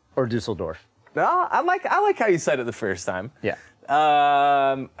 Cologne or Dusseldorf? No, I like how you said it the first time. Yeah.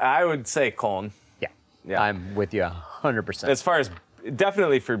 I would say Köln. Yeah. Yeah. I'm with you 100%. As far as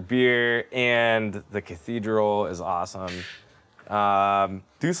definitely for beer, and the cathedral is awesome.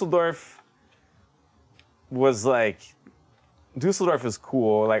 Dusseldorf was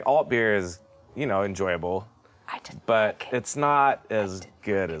cool. Like alt beer is, enjoyable, but it's not as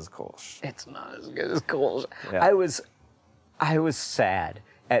good as Kolsch. It's not as good as Kolsch. Yeah. I was sad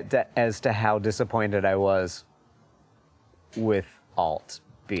as to how disappointed I was with alt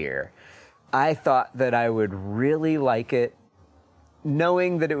beer. I thought that I would really like it,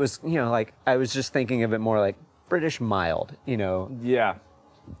 knowing that it was, I was just thinking of it more like British mild, Yeah,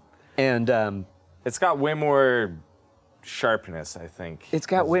 and it's got way more sharpness, I think. it's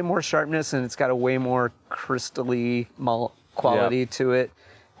got way more sharpness and it's got a way more crystally malt quality to it,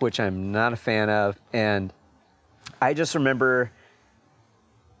 which I'm not a fan of. And I just remember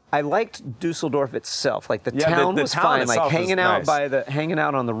I liked Dusseldorf itself. Like the town the was town fine. Like itself hanging is out nice. hanging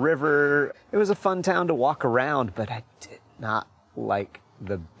out on the river. It was a fun town to walk around, but I did not like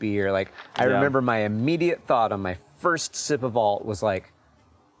the beer. Like I Yeah. remember my immediate thought on my first sip of alt was like,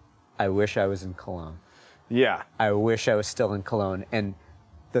 I wish I was in Cologne. Yeah. I wish I was still in Cologne. And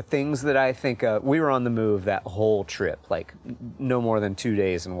the things that I think of, we were on the move that whole trip, like no more than 2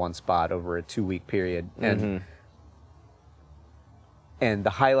 days in one spot over a 2-week period. And the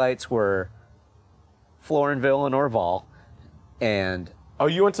highlights were Florenville and Orval. And Oh,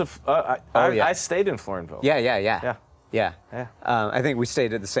 you went to? yeah. I stayed in Florenville. yeah. Yeah. I think we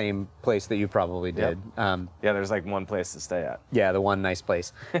stayed at the same place that you probably did. Yeah, there's like one place to stay at. Yeah, the one nice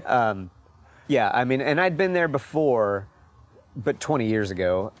place. Yeah, I mean, and I'd been there before, but 20 years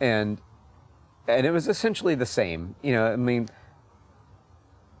ago, and it was essentially the same, I mean,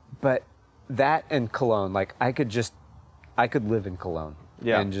 but that and Cologne, like I could live in Cologne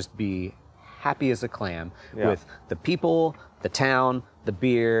and just be happy as a clam with the people, the town, the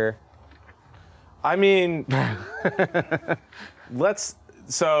beer. I mean,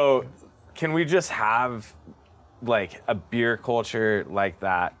 so can we just have like a beer culture like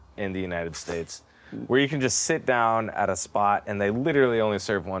that in the United States where you can just sit down at a spot and they literally only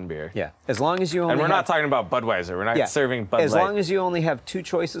serve one beer? Yeah, as long as you only And we're not talking about Budweiser. We're not serving Bud As Light. long as you only have two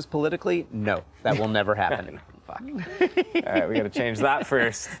choices politically, no, that will never happen. Fuck. All right, we got to change that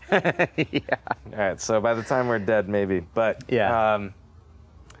first. Yeah. All right, so by the time we're dead, maybe. But Yeah.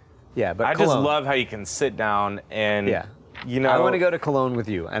 Yeah, but I Cologne. just love how you can sit down and, Yeah. you know. I want to go to Cologne with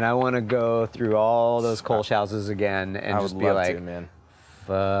you, and I want to go through all those Kolsch houses again and I just would be love like, to, man.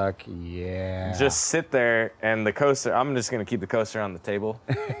 fuck yeah. Just sit there and the coaster. I'm just gonna keep the coaster on the table.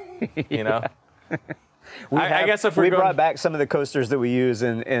 You know. I guess if we we're going, brought back some of the coasters that we use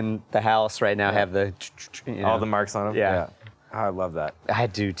in the house right now, have the all the marks on them. Yeah. I love that. I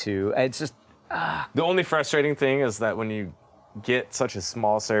do too. It's just The only frustrating thing is that when you get such a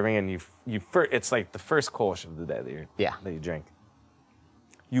small serving and it's like the first Kolsch of the day that you drink.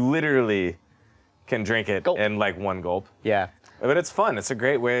 You literally can drink it Gulp. in like one gulp. yeah. But it's fun. It's a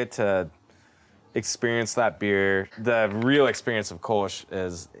great way to experience that beer. The real experience of Kolsch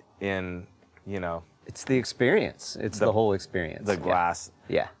is in, you know, It's the experience. It's the whole experience. the glass.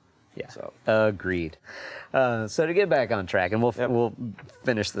 Yeah. Yeah. So. Agreed. So to get back on track, and we'll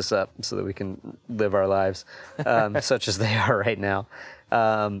finish this up so that we can live our lives, such as they are right now.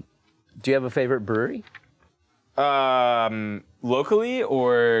 Do you have a favorite brewery? Locally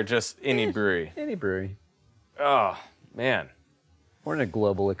or just any brewery? Any brewery. Oh, man. We're in a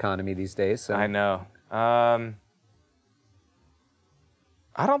global economy these days. So. I know. I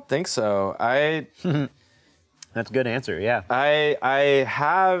don't think so. That's a good answer. Yeah. I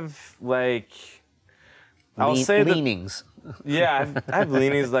have like I'll say that, leanings. yeah, I have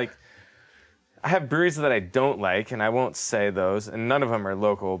leanings. Like I have breweries that I don't like, and I won't say those, and none of them are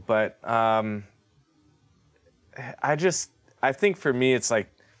local. But I think for me, it's like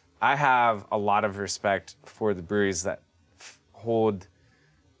I have a lot of respect for the breweries that hold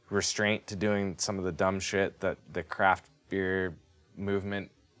restraint to doing some of the dumb shit that the craft beer movement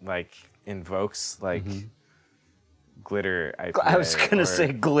like invokes, like glitter IPA. I was gonna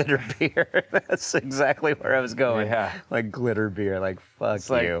say glitter beer. That's exactly where I was going. Yeah. Like glitter beer. Like fuck It's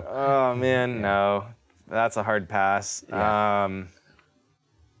like, you. oh man, no, that's a hard pass. Yeah.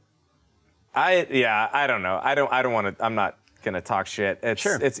 I don't know. I don't want to. I'm not gonna talk shit.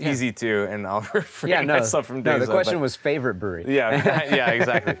 It's easy to, and I'll refrain myself from doing No, the so, question but- was favorite brewery. Yeah,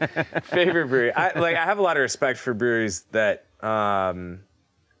 exactly. Favorite brewery. I have a lot of respect for breweries that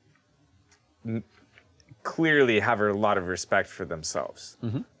clearly have a lot of respect for themselves.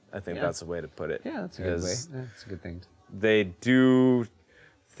 I think that's a way to put it. Yeah, that's a good way. is That's a good thing. They do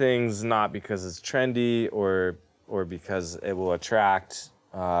things not because it's trendy or because it will attract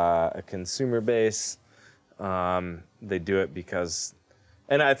a consumer base. They do it because,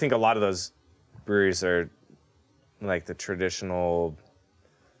 and I think a lot of those breweries are like the traditional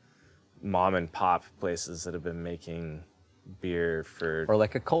mom and pop places that have been making beer for. Or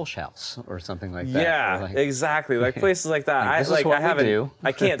like a Kolsch house or something like that. Yeah, Or like, exactly. Like places like that. This is what we haven't. do.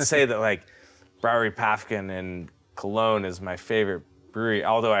 I can't say that like Brewery Pafkin in Cologne is my favorite brewery,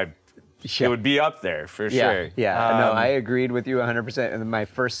 although it would be up there for sure. Yeah. No, I agreed with you 100%. And my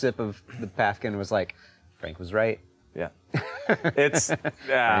first sip of the Pafkin was like, Frank was right. Yeah. It's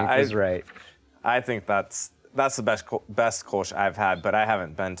Frank was right. I think that's the best Kolsch I've had, but I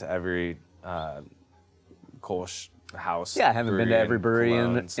haven't been to every Kolsch house. Yeah, I haven't been to every brewery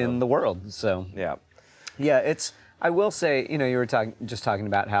Cologne, so- in the world. So Yeah. yeah, I will say, you were talking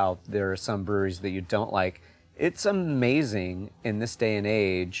about how there are some breweries that you don't like. It's amazing in this day and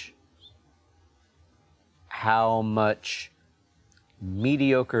age how much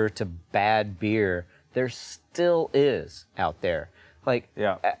mediocre to bad beer there still is out there. Like,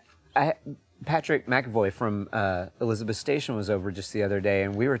 Yeah. Patrick McAvoy from Elizabeth Station was over just the other day,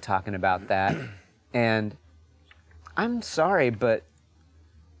 and we were talking about that. And I'm sorry, but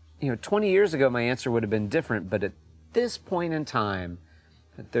 20 years ago, my answer would have been different. But at this point in time,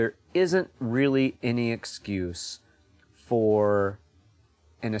 there isn't really any excuse for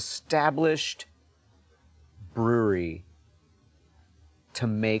an established brewery to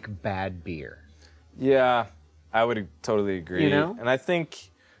make bad beer. Yeah, I would totally agree. And I think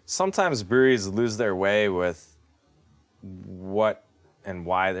sometimes breweries lose their way with what and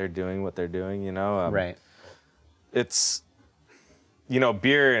why they're doing what they're doing, Right. It's,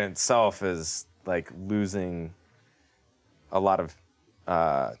 beer in itself is like losing a lot of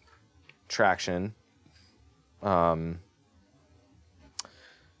traction.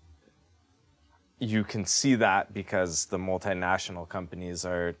 You can see that because the multinational companies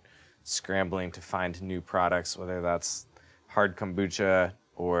are scrambling to find new products, whether that's hard kombucha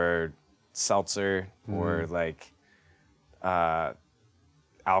or seltzer or like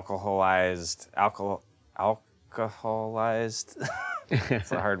alcoholized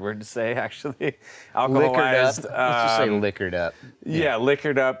It's a hard word to say, actually. Liquored up. Alcoholized. Let's just say liquored up. Yeah,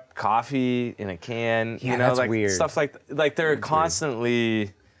 liquored up coffee in a can. Yeah, you know, that's like weird. stuff like they're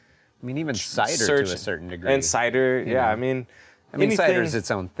constantly I mean, even cider to a searching. certain degree. And cider, you yeah. know. I mean, cider's anything-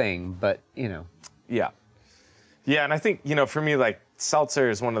 its own thing, but you know. Yeah. Yeah, and I think, for me, like, seltzer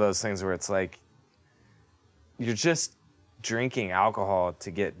is one of those things where it's like, you're just drinking alcohol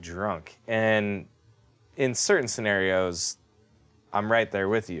to get drunk. And in certain scenarios, I'm right there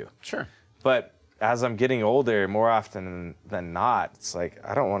with you. Sure. But as I'm getting older, more often than not, it's like,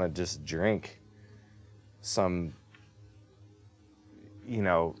 I don't want to just drink some,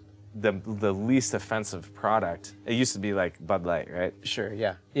 the least offensive product. It used to be like Bud Light, right? Sure,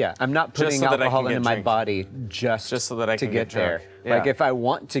 yeah. Yeah, I'm not Just putting so that I alcohol can get into my drink. body just so that I to can get get there. drunk. Yeah. Like if I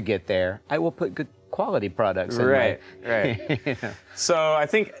want to get there, I will put good quality products in Right. You know. So I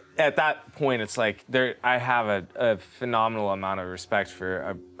think at that point, it's like I have a phenomenal amount of respect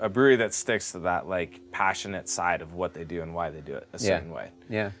for a brewery that sticks to that like passionate side of what they do and why they do it a certain way.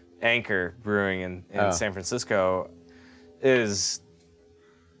 Yeah. Anchor Brewing in Oh. San Francisco is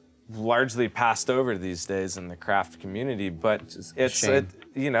largely passed over these days in the craft community, but is a it's shame.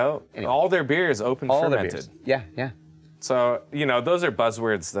 all their beer is open All the fermented. beers. Yeah, yeah. So, those are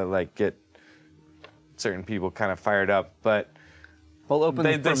buzzwords that like get certain people kind of fired up, but Well,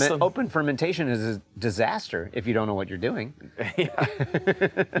 open still- open fermentation is a disaster if you don't know what you're doing.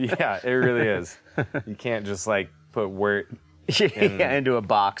 yeah, it really is. You can't just like put wort. Yeah, into a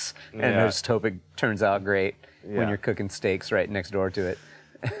box and Yeah. just hope it turns out great when Yeah. you're cooking steaks right next door to it.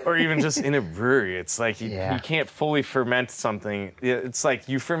 Or even just in a brewery. It's like you Yeah. can't fully ferment something. It's like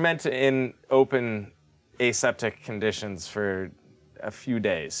you ferment in open aseptic conditions for a few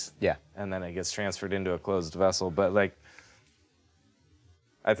days. Yeah. And then it gets transferred into a closed vessel. But like,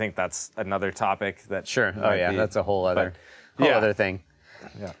 I think that's another topic that Sure. Oh might yeah, be- that's a whole other yeah. thing.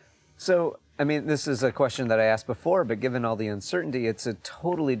 Yeah. So, I mean, this is a question that I asked before, but given all the uncertainty, it's a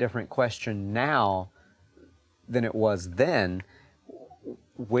totally different question now than it was then.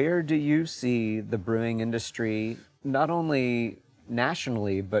 Where do you see the brewing industry, not only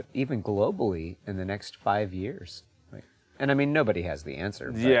nationally, but even globally in the next 5 years? Like, and I mean, nobody has the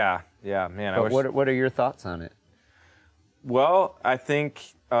answer. But, Yeah, man. I But wish, what are your thoughts on it? Well, I think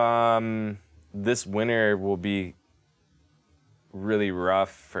this winter will be really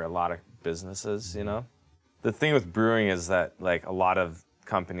rough for a lot of businesses, The thing with brewing is that like a lot of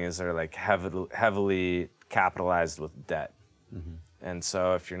companies are like heavily capitalized with debt. Mm-hmm. And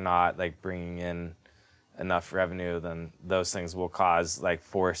so if you're not like bringing in enough revenue, then those things will cause like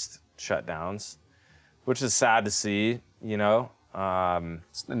forced shutdowns, which is sad to see,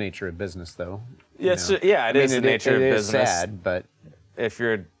 It's the nature of business, though. Yeah, it is the nature of It business. is sad, but If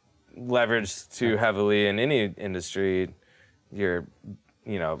you're leveraged too heavily in any industry, you're,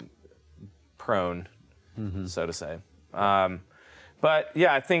 prone, so to say. But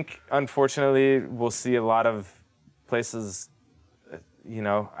yeah, I think unfortunately we'll see a lot of places,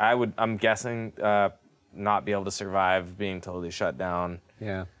 I'm guessing not be able to survive being totally shut down.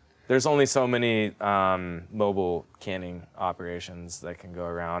 yeah. There's only so many mobile canning operations that can go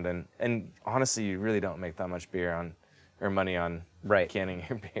around, and honestly, you really don't make that much money on Right. canning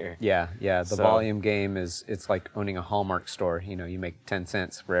your beer. Yeah, yeah. The So- volume game it's like owning a Hallmark store. You make 10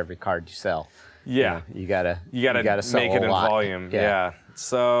 cents for every card you sell. Yeah. You gotta sell make it a in lot. volume. Yeah.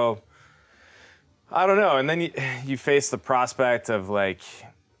 So I don't know. And then you face the prospect of like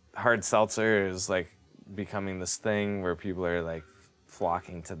hard seltzer is like becoming this thing where people are like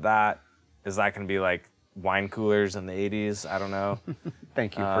flocking to that. Is that going to be like wine coolers in the 80s? I don't know.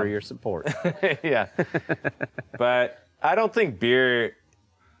 Thank you for your support. Yeah. But I don't think beer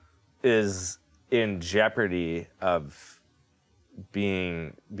is in jeopardy of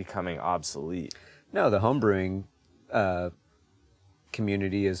becoming obsolete. No, the homebrewing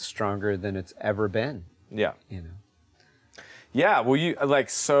community is stronger than it's ever been. Yeah. Yeah. Well, you like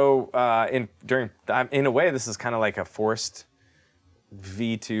in a way, this is kind of like a forced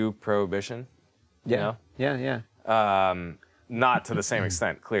V2 prohibition. Yeah. Yeah. Not to the same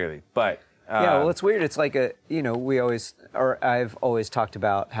extent, clearly, but Yeah, well, it's weird. It's like I've always talked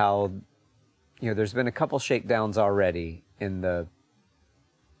about how, there's been a couple shakedowns already in the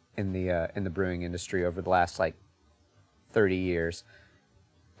brewing industry over the last like 30 years,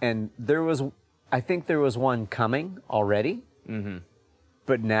 and I think there was one coming already. Mm-hmm.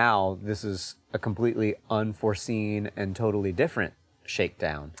 But now this is a completely unforeseen and totally different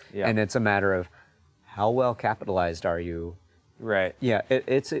shakedown, Yeah. and it's a matter of how well capitalized are you. right. Yeah,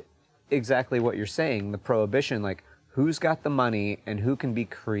 it's exactly what you're saying. The prohibition, like who's got the money and who can be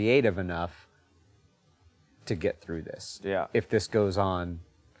creative enough to get through this. Yeah. If this goes on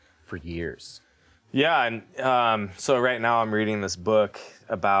for years. Yeah, and so right now I'm reading this book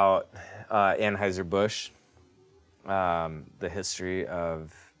about Anheuser-Busch, the history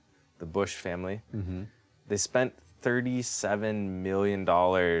of the Busch family. Mm-hmm. They spent $37 million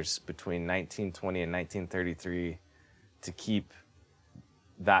between 1920 and 1933 to keep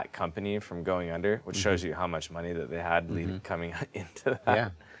that company from going under, which shows you how much money that they had coming into that. Yeah,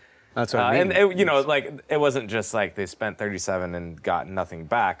 that's what I mean. And it wasn't just like they spent 37 and got nothing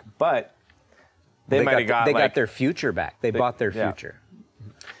back, but they might have got they got their future back. They bought their yeah. future.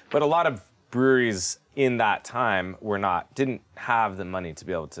 But a lot of breweries in that time didn't have the money to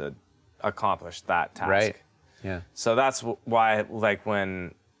be able to accomplish that task. Right. Yeah. So that's why, like,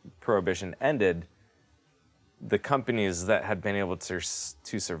 when Prohibition ended, the companies that had been able to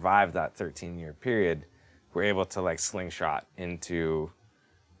survive that 13-year period were able to, like, slingshot into,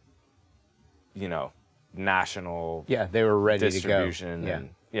 national Yeah, they were ready distribution. to go.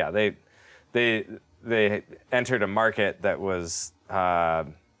 And they entered a market that was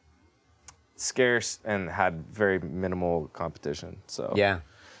scarce and had very minimal competition. So Yeah.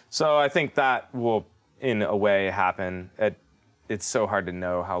 So I think that will, in a way, happen. It's so hard to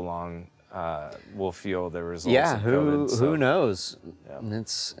know how long we'll feel the results. Yeah, of COVID, who knows?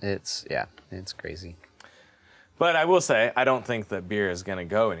 Yeah. It's crazy. But I will say, I don't think that beer is going to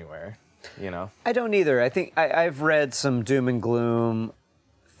go anywhere. I don't either. I think I've read some doom and gloom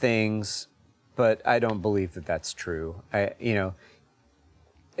things, but I don't believe that that's true. With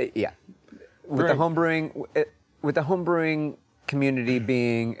the homebrewing community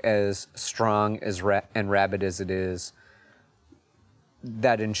being as strong and rabid as it is,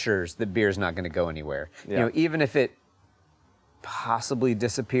 that ensures that beer is not going to go anywhere. Yeah. Even if it possibly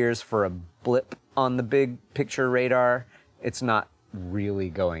disappears for a blip on the big picture radar, it's not really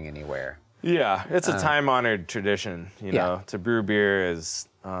going anywhere. Yeah, it's a time-honored tradition, Yeah. To brew beer is,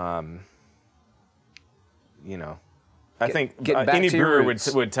 I think getting back any to your brewer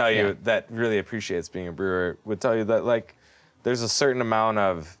roots. would tell you Yeah. that really appreciates being a brewer, would tell you that, like, there's a certain amount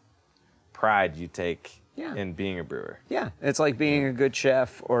of pride you take Yeah. in being a brewer. Yeah, it's like being a good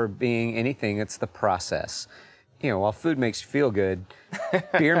chef or being anything. It's the process. While food makes you feel good,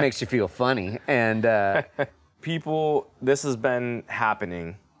 beer makes you feel funny. And This has been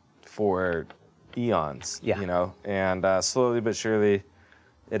happening for eons, Yeah. And slowly but surely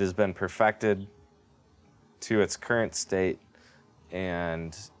it has been perfected to its current state.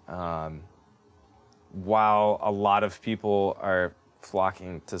 And while a lot of people are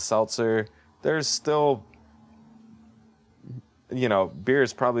flocking to seltzer, there's still, beer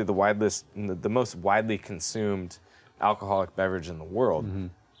is probably the most widely consumed alcoholic beverage in the world. Mm-hmm.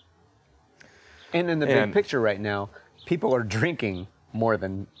 And in the big picture right now, people are drinking more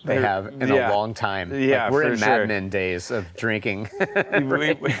than they have in a long time. Yeah, we're for in sure. Mad Men days of drinking. We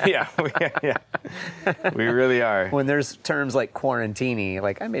really are. When there's terms like quarantini,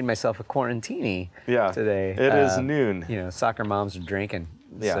 like I made myself a quarantini today. It is noon. Soccer moms are drinking.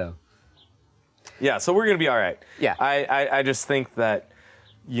 Yeah. So. Yeah, so we're gonna be all right. Yeah. I just think that,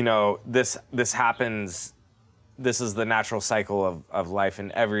 this happens. This is the natural cycle of life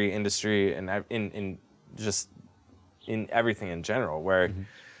in every industry and in everything in general, where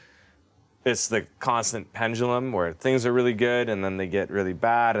it's the constant pendulum where things are really good and then they get really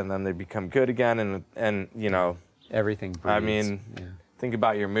bad and then they become good again and Everything breeds. I mean, think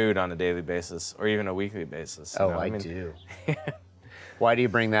about your mood on a daily basis or even a weekly basis. I do. Why do you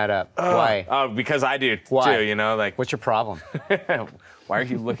bring that up? Why? Oh, because I do Why? too. Like, What's your problem? why are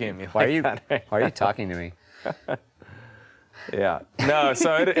you looking at me? Why that? are you talking to me? Yeah. No.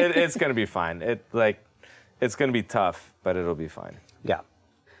 So it's gonna be fine. It's gonna be tough, but it'll be fine. Yeah.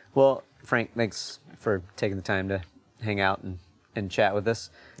 Well, Frank, thanks for taking the time to hang out and chat with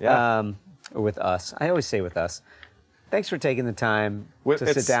us. Yeah. With us. I always say with us. Thanks for taking the time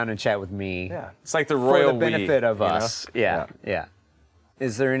to sit down and chat with me. Yeah. It's like the royal for the benefit of us. Yeah.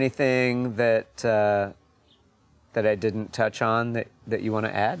 Is there anything that I didn't touch on that you want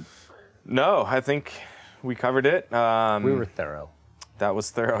to add? No, I think we covered it. We were thorough. That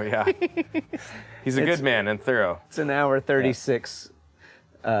was thorough, yeah. He's a good man and thorough. It's an hour 36.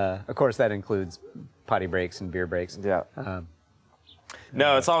 Of course, that includes potty breaks and beer breaks. Yeah.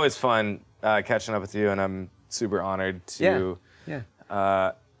 No, it's always fun catching up with you, and I'm super honored to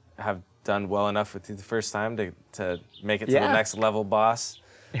have done well enough with you the first time to make it to the next level, boss.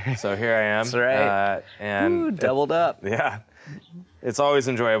 So here I am. That's right. And doubled up. Yeah. It's always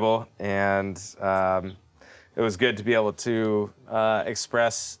enjoyable, and it was good to be able to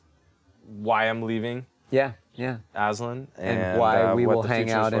express why I'm leaving. Yeah. Yeah. Aslan, And why we what will the hang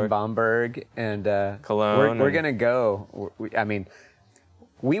future's out in for. Bamberg and Cologne We're and- gonna go.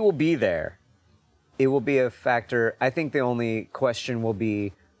 We will be there. It will be a factor. I think the only question will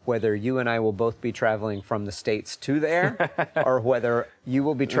be whether you and I will both be traveling from the States to there, or whether you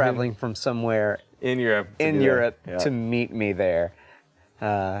will be traveling from somewhere in Europe. to meet me there.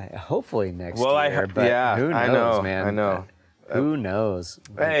 Hopefully next Well, year, but who knows, I know, man? I know. Who knows?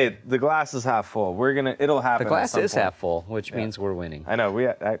 Hey, the glass is half full. It'll happen. The glass at some is point. half full, which means we're winning. I know.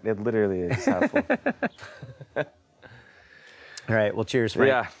 It literally is half full. All right. Well, cheers, Frank.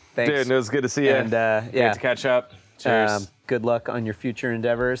 Yeah, Thanks. dude, it was good to see you. And Great to catch up. Cheers. Good luck on your future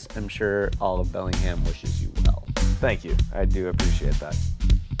endeavors. I'm sure all of Bellingham wishes you well. Thank you. I do appreciate that.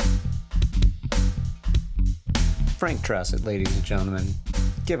 Frank Trussett, ladies and gentlemen.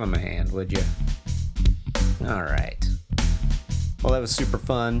 Give him a hand, would you? All right. Well, that was super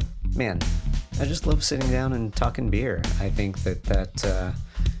fun. Man, I just love sitting down and talking beer. I think that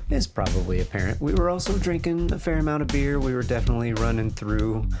is probably apparent. We were also drinking a fair amount of beer. We were definitely running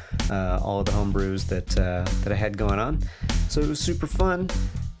through all of the home brews that I had going on. So it was super fun.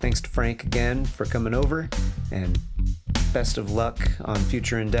 Thanks to Frank again for coming over, and best of luck on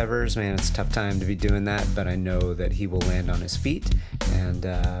future endeavors. Man, it's a tough time to be doing that, but I know that he will land on his feet. And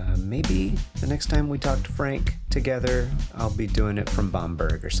maybe the next time we talk to Frank together, I'll be doing it from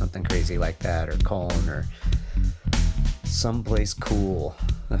Bamberg or something crazy like that, or Cologne, or someplace cool,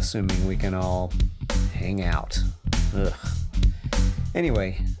 assuming we can all hang out. Ugh.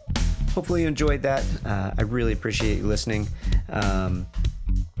 Anyway, hopefully you enjoyed that. I really appreciate you listening.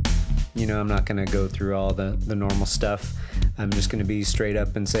 I'm not going to go through all the normal stuff. I'm just going to be straight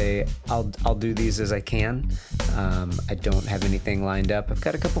up and say I'll do these as I can. I don't have anything lined up. I've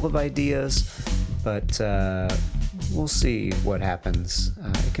got a couple of ideas, but we'll see what happens.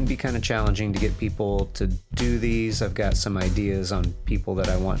 It can be kind of challenging to get people to do these. I've got some ideas on people that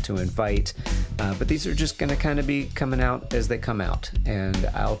I want to invite, but these are just going to kind of be coming out as they come out, and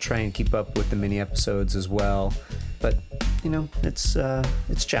I'll try and keep up with the mini episodes as well. But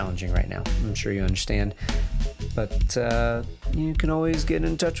it's challenging right now. I'm sure you understand. But you can always get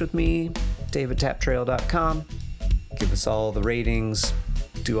in touch with me, davidtaptrail.com. Give us all the ratings,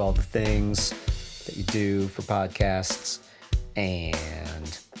 do all the things that you do for podcasts,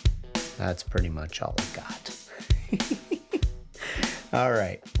 and that's pretty much all I got. All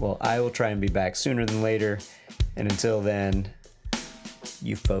right. Well, I will try and be back sooner than later. And until then,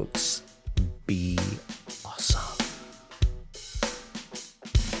 you folks